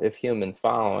 Well, if human's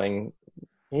following,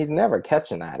 he's never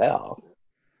catching that elk,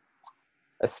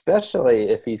 especially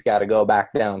if he's got to go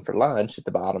back down for lunch at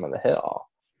the bottom of the hill.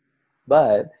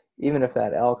 But even if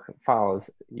that elk follows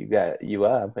you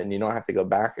up, and you don't have to go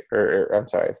back, or I'm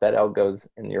sorry, if that elk goes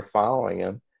and you're following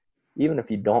him, even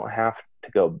if you don't have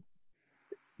to go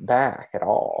back at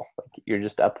all, you're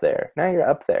just up there. Now you're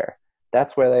up there.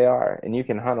 That's where they are, and you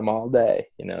can hunt them all day.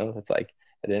 It's at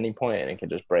any point it can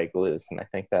just break loose. And I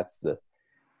think that's the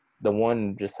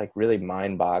one just really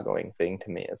mind-boggling thing to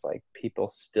me is people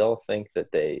still think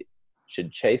that they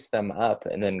should chase them up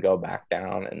and then go back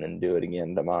down and then do it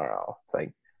again tomorrow.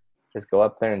 It's just go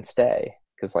up there and stay,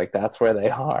 because that's where they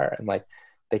are, and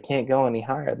they can't go any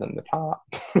higher than the top.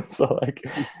 So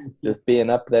just being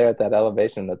up there at that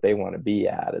elevation that they want to be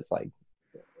at is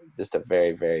just a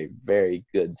very, very, very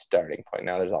good starting point.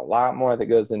 Now there's a lot more that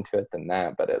goes into it than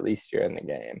that, but at least you're in the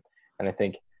game. And I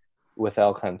think with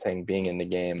elk hunting, being in the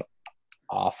game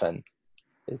often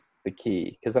is the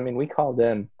key. Because I mean, we called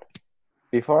in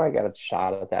before I got a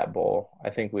shot at that bull, I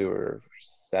think we were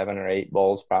 7 or 8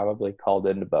 bulls probably called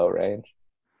into bow range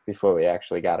before we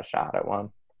actually got a shot at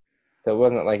one. So it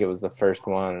wasn't like it was the first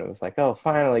one. It was like, oh,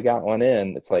 finally got one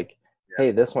in. It's like, Yeah.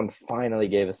 hey, this one finally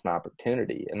gave us an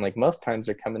opportunity. And like most times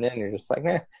they're coming in, you're just like,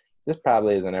 this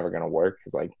probably isn't ever going to work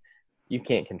because like you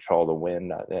can't control the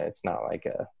wind. It's not like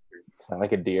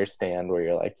a deer stand where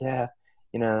you're like, yeah,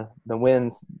 the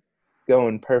wind's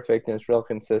going perfect and it's real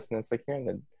consistent. It's like you're in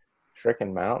the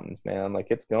freaking mountains, man. Like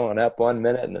it's going up one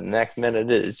minute and the next minute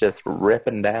it is just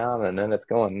ripping down, and then it's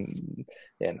going,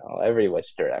 every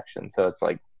which direction. So it's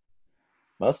like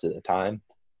most of the time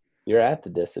you're at the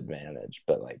disadvantage,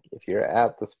 but like if you're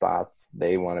at the spots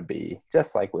they want to be,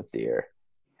 just like with deer,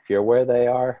 if you're where they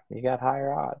are, you got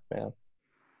higher odds, man.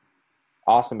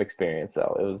 Awesome experience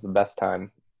though. It was the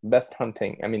best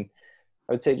hunting. I mean,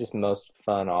 I would say just most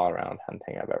fun all around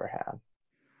hunting I've ever had.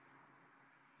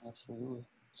 Absolutely.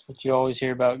 That's what you always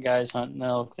hear about guys hunting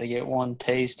elk. They get one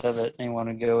taste of it and they want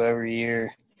to go every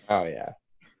year. Oh yeah.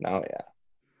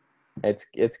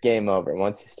 It's game over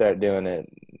once you start doing it.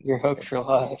 You're hooked for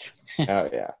life. Oh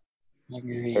yeah. I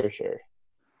agree. For sure.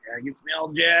 Yeah, gets me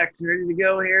all jacked, ready to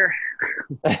go here.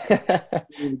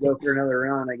 Need to go for another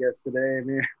run, I guess, today,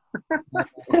 man.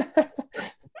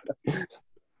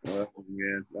 Oh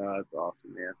man, that's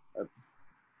awesome, man. That's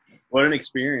what an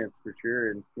experience for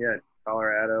sure. And yeah,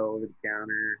 Colorado over the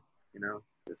counter,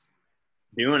 just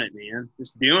doing it, man.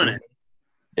 Just doing it.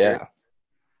 Yeah.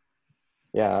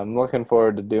 Yeah, I'm looking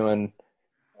forward to doing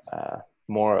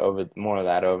more of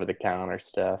that over the counter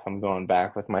stuff. I'm going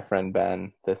back with my friend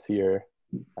Ben this year.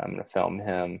 I'm gonna film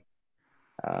him.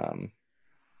 And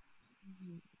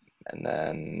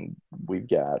then we've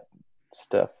got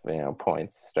stuff,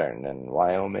 points starting in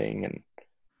Wyoming and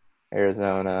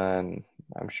Arizona, and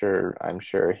I'm sure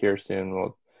here soon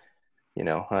we'll,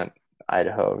 hunt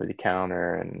Idaho over the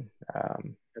counter, and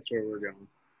that's where we're going.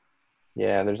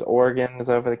 Yeah, there's Oregon's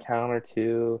over the counter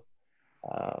too.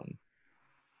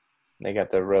 They got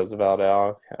the Roosevelt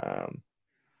elk, or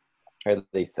at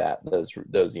least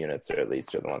those units are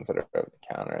the ones that are over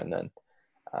the counter, and then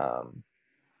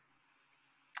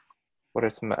what are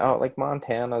some like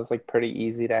Montana's like pretty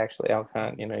easy to actually elk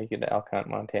hunt. You can elk hunt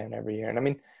Montana every year. And I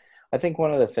mean, I think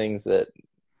one of the things that,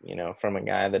 from a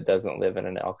guy that doesn't live in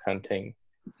an elk hunting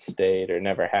state or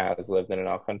never has lived in an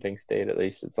elk hunting state, at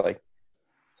least, it's like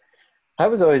I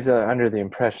was always under the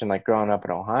impression, like growing up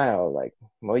in Ohio, like,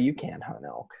 well, you can't hunt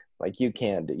elk. Like you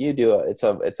can do, it's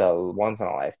a once in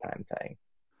a lifetime thing.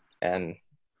 And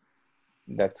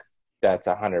that's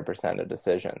 100% a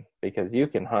decision, because you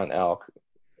can hunt elk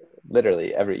literally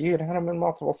you can hunt them in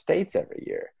multiple states every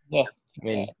year. Yeah. I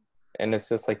mean, and it's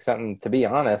just like something, to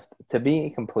be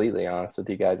completely honest with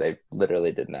you guys, I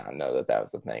literally did not know that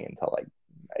was a thing until like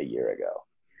a year ago.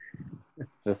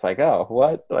 It's just like, oh,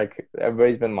 what? Like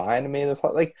everybody's been lying to me this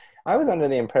whole, like I was under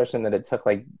the impression that it took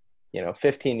like,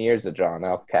 15 years to draw an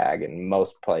elk tag in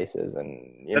most places,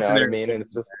 and you know what I mean? And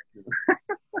it's just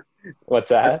what's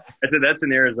that? That's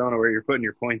in Arizona where you're putting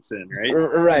your points in, right?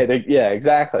 Right. Yeah,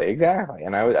 exactly.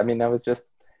 And I was just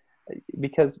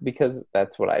because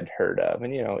that's what I'd heard of.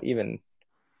 And, even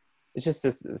it's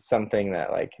just something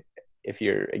that, like, if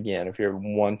you're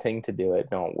wanting to do it,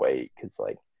 don't wait. Cause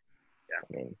like, yeah, I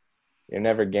mean, you're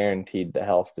never guaranteed the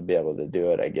health to be able to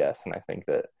do it, I guess. And I think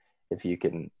that if you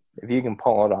can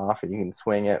pull it off and you can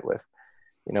swing it with,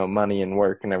 money and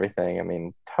work and everything, I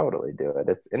mean, totally do it.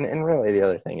 It's, and really the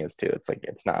other thing is too, it's like,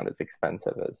 it's not as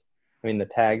expensive as, the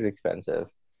tag's expensive.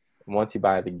 And once you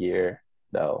buy the gear,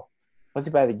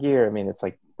 I mean, it's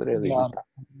like literally just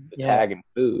the tag and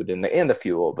food and the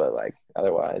fuel, but like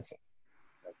otherwise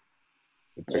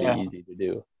it's pretty easy to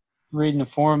do. Reading a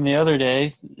forum the other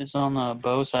day, it's on the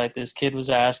bow site. This kid was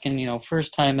asking,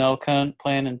 first time elk hunt,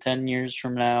 planning 10 years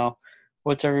from now.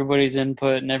 What's everybody's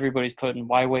input? And everybody's putting,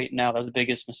 why wait now? That was the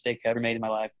biggest mistake I ever made in my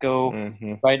life. Go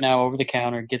right now over the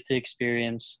counter, get the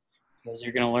experience, because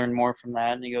you're going to learn more from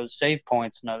that. And he goes, save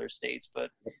points in other states,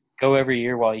 but go every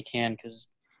year while you can, because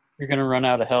you're going to run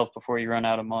out of health before you run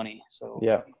out of money. So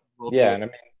and I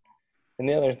mean, and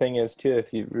the other thing is too,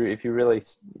 if you really,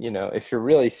 if you're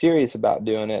really serious about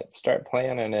doing it, start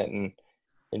planning it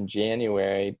in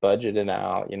January, budget it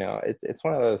out. It's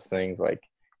one of those things, like,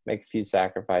 make a few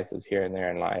sacrifices here and there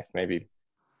in life. Maybe,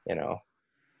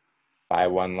 buy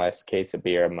one less case of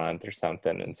beer a month or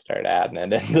something, and start adding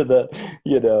it into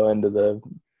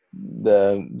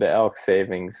the elk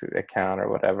savings account or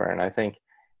whatever. And I think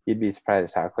you'd be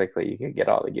surprised how quickly you could get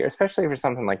all the gear, especially for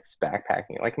something like this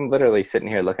backpacking. Like, I'm literally sitting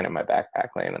here looking at my backpack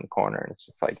laying in the corner, and it's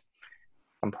just like,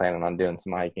 I'm planning on doing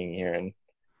some hiking here in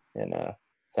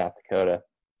South Dakota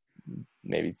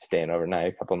maybe staying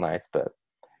overnight a couple nights, but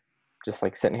just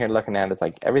like sitting here looking at it, it's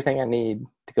like everything I need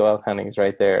to go elk hunting is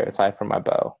right there, aside from my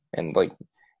bow and like,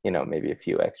 maybe a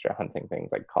few extra hunting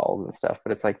things like calls and stuff.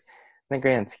 But it's like in the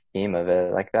grand scheme of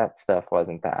it, like that stuff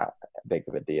wasn't that big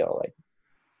of a deal. Like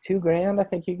 $2,000, I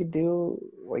think you could do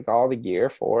like all the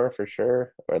gear for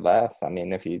sure, or less. I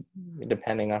mean,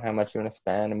 depending on how much you want to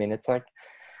spend. I mean, it's like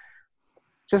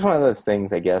just one of those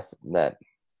things, I guess, that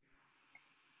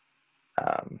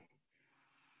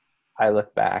I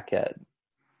look back at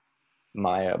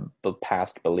my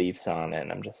past beliefs on it,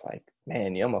 and I'm just like,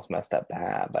 man, you almost messed up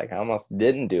bad. Like I almost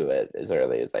didn't do it as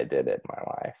early as I did it in my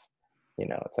life.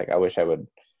 It's like I wish I would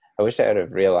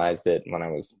have realized it when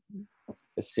as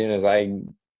soon as I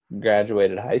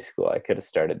graduated high school. I could have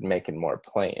started making more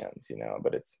plans,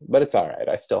 but it's all right.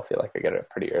 I still feel like I got a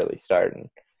pretty early start, and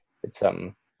it's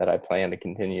something that I plan to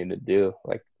continue to do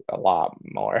like a lot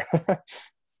more.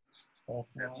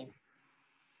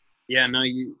 Yeah, no,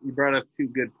 you brought up two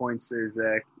good points there,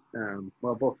 Zach.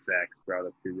 Well, both Zachs brought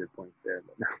up two good points there,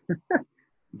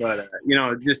 but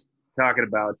just talking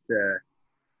about,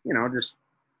 just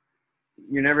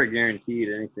you're never guaranteed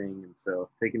anything, and so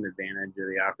taking advantage of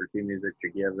the opportunities that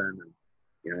you're given, and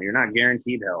you're not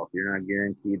guaranteed health, you're not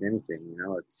guaranteed anything.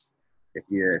 It's if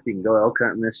you can go elk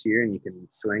hunting this year and you can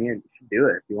swing it, you should do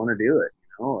it if you want to do it.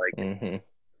 Like, mm-hmm.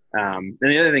 And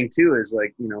the other thing too is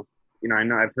like, I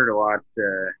know I've heard a lot,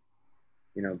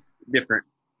 different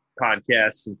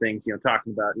podcasts and things,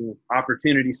 talking about,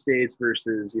 opportunity states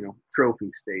versus,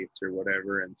 trophy states or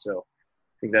whatever. And so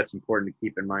I think that's important to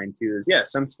keep in mind too,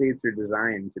 is some states are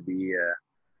designed to be,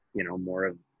 more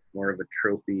of a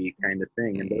trophy kind of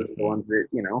thing. And those are the ones that,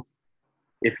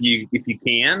 if you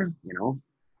can,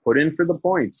 put in for the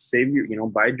points, save your,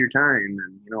 bide your time,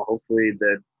 and, hopefully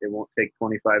that it won't take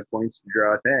 25 points to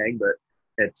draw a tag, but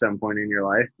at some point in your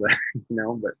life, but,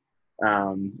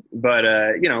 but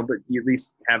you at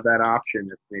least have that option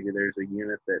if maybe there's a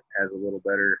unit that has a little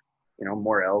better,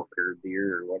 more elk or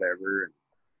deer or whatever. And,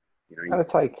 and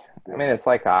it's like, it's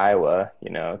like Iowa,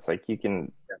 it's like you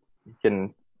can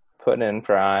put in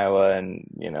for Iowa and,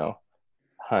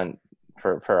 hunt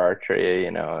for archery,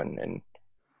 and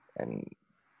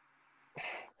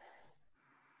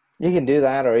you can do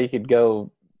that, or you could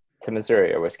go to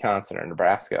Missouri or Wisconsin or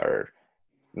Nebraska or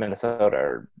Minnesota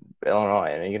or Illinois,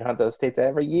 and you can hunt those states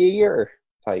every year.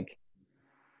 Like,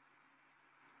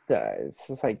 it's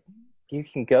just like you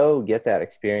can go get that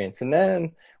experience, and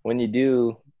then when you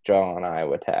do draw an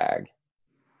Iowa tag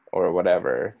or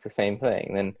whatever, it's the same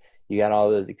thing. Then you got all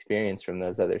those experience from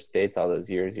those other states, all those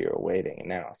years you were waiting, and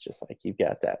now it's just like you've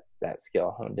got that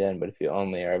skill honed in. But if you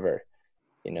only are ever,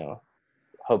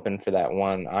 hoping for that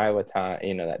one Iowa time,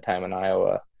 that time in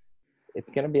Iowa,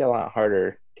 it's going to be a lot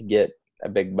harder to get a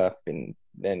big buck than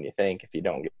you think if you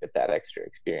don't get that extra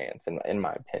experience, in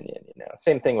my opinion.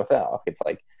 Same thing with elk. It's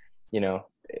like,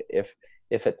 if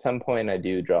at some point I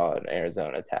do draw an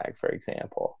Arizona tag, for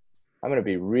example, I'm going to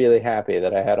be really happy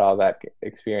that I had all that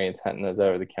experience hunting those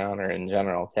over the counter and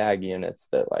general tag units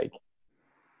that, like,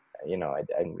 I know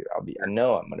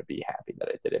I'm going to be happy that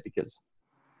I did it, because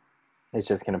it's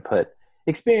just going to put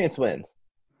experience wins.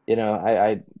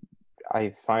 I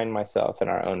find myself in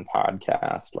our own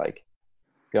podcast, like,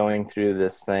 going through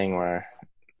this thing where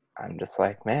I'm just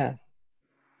like, man,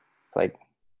 it's like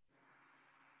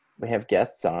we have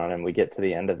guests on and we get to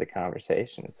the end of the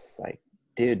conversation. It's just like,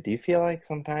 dude, do you feel like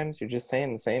sometimes you're just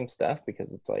saying the same stuff?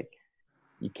 Because it's like,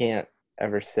 you can't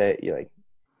ever say,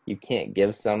 you can't give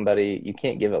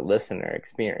a listener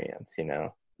experience,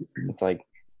 It's like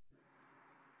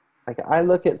I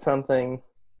look at something,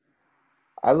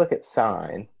 I look at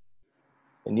sign,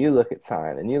 and you look at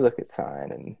sign, and you look at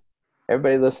sign, and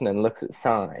everybody listening looks at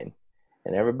sign,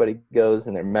 and everybody goes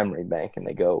in their memory bank and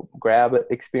they go grab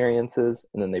experiences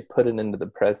and then they put it into the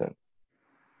present.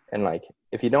 And like,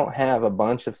 if you don't have a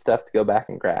bunch of stuff to go back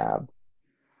and grab,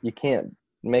 you can't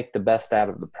make the best out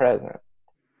of the present.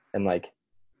 And like,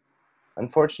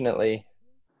 unfortunately,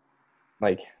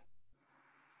 like,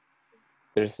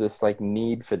 there's this like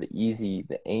need for the easy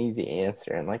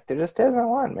answer, and like there just isn't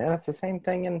one, man. It's the same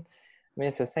thing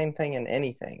it's the same thing in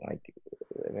anything, like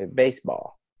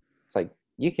baseball. It's like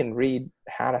you can read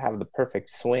how to have the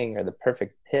perfect swing or the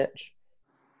perfect pitch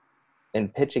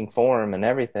and pitching form and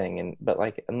everything, but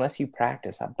like unless you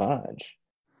practice a bunch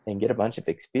and get a bunch of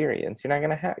experience, you're not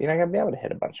gonna be able to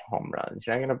hit a bunch of home runs.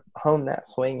 You're not gonna hone that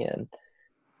swing in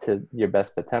to your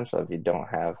best potential if you don't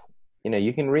have,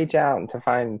 you can reach out and to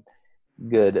find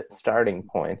good starting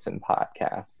points in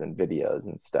podcasts and videos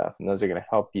and stuff, and those are going to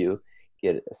help you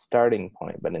get a starting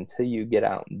point. But until you get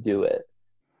out and do it,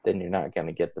 then you're not going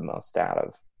to get the most out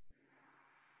of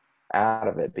out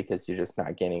of it because you're just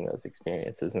not gaining those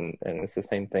experiences. And it's the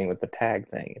same thing with the tag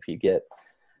thing. If you get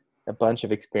a bunch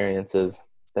of experiences,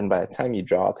 then by the time you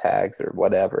draw tags or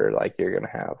whatever, like, you're going to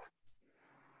have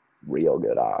real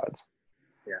good odds.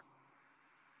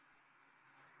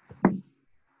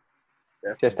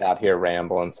 Yeah. Just out here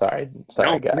rambling. Sorry,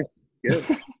 No, guys. Good.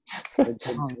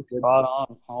 Spot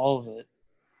on, all of it.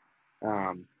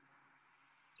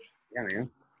 Yeah, man.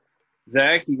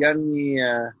 Zach, you got any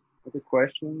other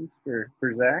questions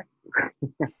for Zach? I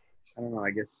don't know.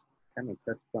 I guess kind of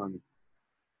touched on.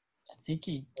 I think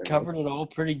he covered it all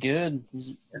pretty good.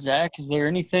 Zach, is there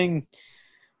anything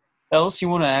else you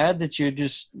want to add that you're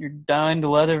dying to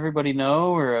let everybody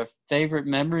know, or a favorite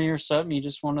memory or something you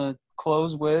just want to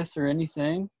close with, or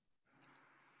anything?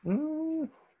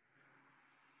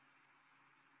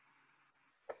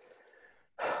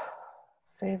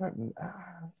 Favorite?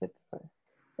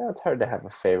 It's hard to have a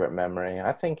favorite memory.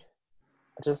 I think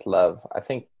I just love. I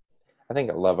think I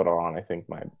love it all, and I think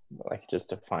my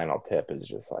just a final tip is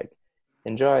just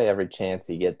enjoy every chance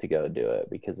you get to go do it,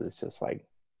 because it's just like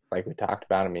we talked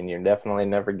about. I mean, you're definitely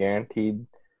never guaranteed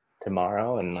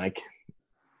tomorrow, and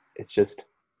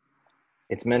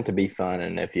it's meant to be fun.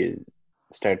 And if you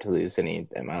start to lose any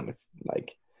amount of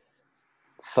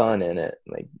fun in it,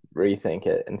 rethink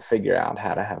it and figure out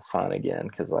how to have fun again,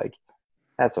 because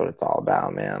that's what it's all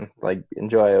about, man.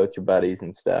 Enjoy it with your buddies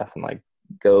and stuff, and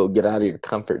go get out of your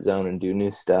comfort zone and do new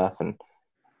stuff. And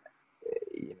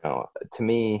to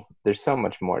me, there's so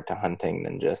much more to hunting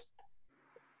than just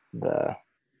the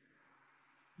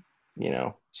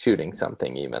shooting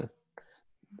something. Even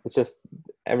it's just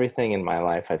everything in my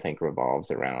life, I think,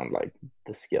 revolves around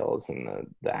the skills and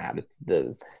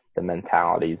the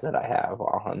mentalities that I have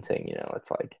while hunting.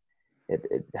 It's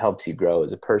it helps you grow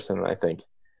as a person. And I think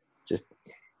just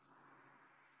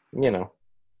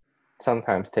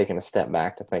sometimes taking a step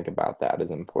back to think about that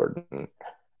is important.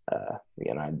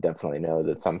 I definitely know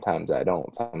that sometimes I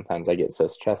don't. Sometimes I get so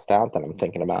stressed out that I'm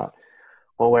thinking about,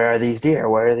 well, where are these deer?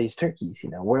 Where are these turkeys?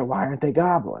 Why aren't they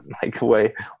gobbling?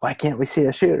 Why can't we see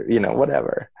a shooter?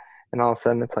 Whatever. And all of a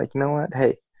sudden it's you know what?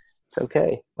 Hey, it's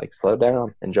okay. Slow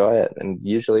down, enjoy it. And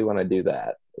usually when I do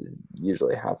that is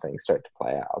usually how things start to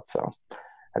play out. So,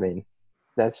 I mean,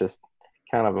 that's just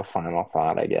kind of a final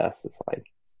thought, I guess. It's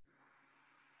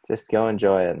just go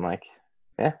enjoy it.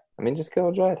 And just go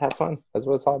enjoy it. Have fun. That's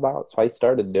what it's all about. That's why you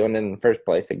started doing it in the first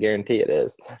place. I guarantee it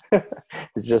is.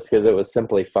 It's just because it was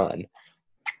simply fun.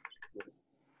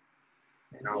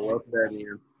 Well said,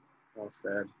 man. Well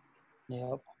said.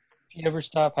 Yep. If you ever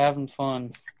stop having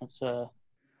fun, that's a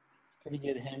pretty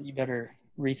good hint. You better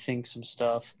rethink some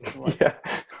stuff. Yeah.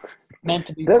 Meant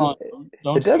to be fun.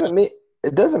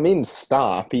 It doesn't mean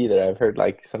stop either. I've heard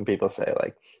some people say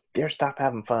if you ever stop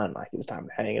having fun, it's time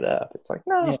to hang it up. It's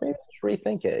no, yeah. Maybe just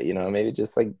rethink it. Maybe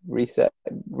just reset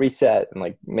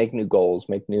and make new goals,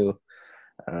 make new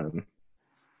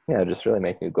just really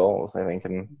make new goals, I think.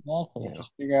 And exactly.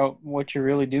 Just figure out what you're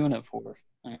really doing it for.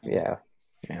 Yeah.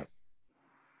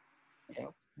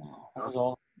 Wow, that was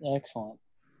all excellent.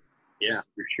 Yeah,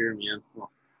 for sure, man.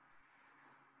 Well,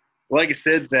 like I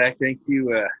said, Zach, thank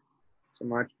you so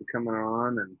much for coming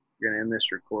on, and we're going to end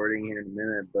this recording here in a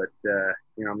minute. But,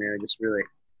 man, I just really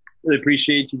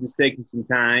appreciate you just taking some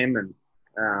time, and,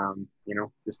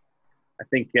 I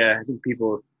think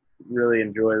people really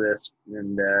enjoy this,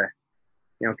 and,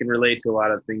 can relate to a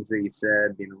lot of things that you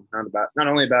said, not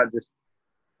only about just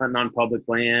hunting on public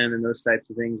land and those types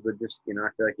of things, but just, I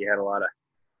feel like you had a lot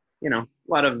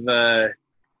of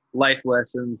life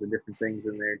lessons and different things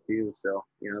in there too. So,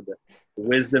 the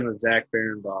wisdom of Zach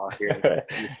Ferenbaugh here.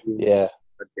 Yeah.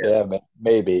 Yeah,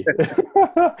 maybe.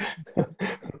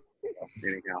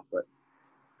 Anyhow, but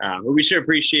we sure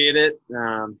appreciate it.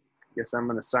 Guess I'm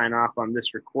going to sign off on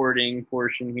this recording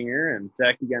portion here. And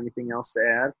Zach, you got anything else to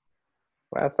add?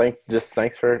 Well,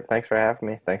 thanks for having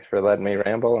me. Thanks for letting me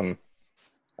ramble, and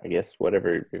I guess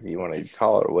whatever, if you want to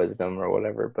call it wisdom or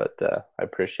whatever, but I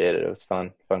appreciate it. It was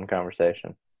fun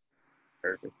conversation.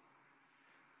 Perfect.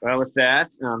 Well, with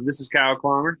that, this is Kyle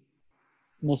Clommer.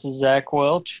 This is Zach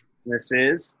Welch. This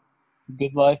is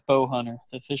Good Life Bowhunter,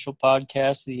 the official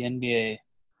podcast of the NBA.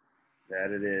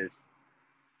 That it is.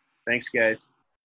 Thanks, guys.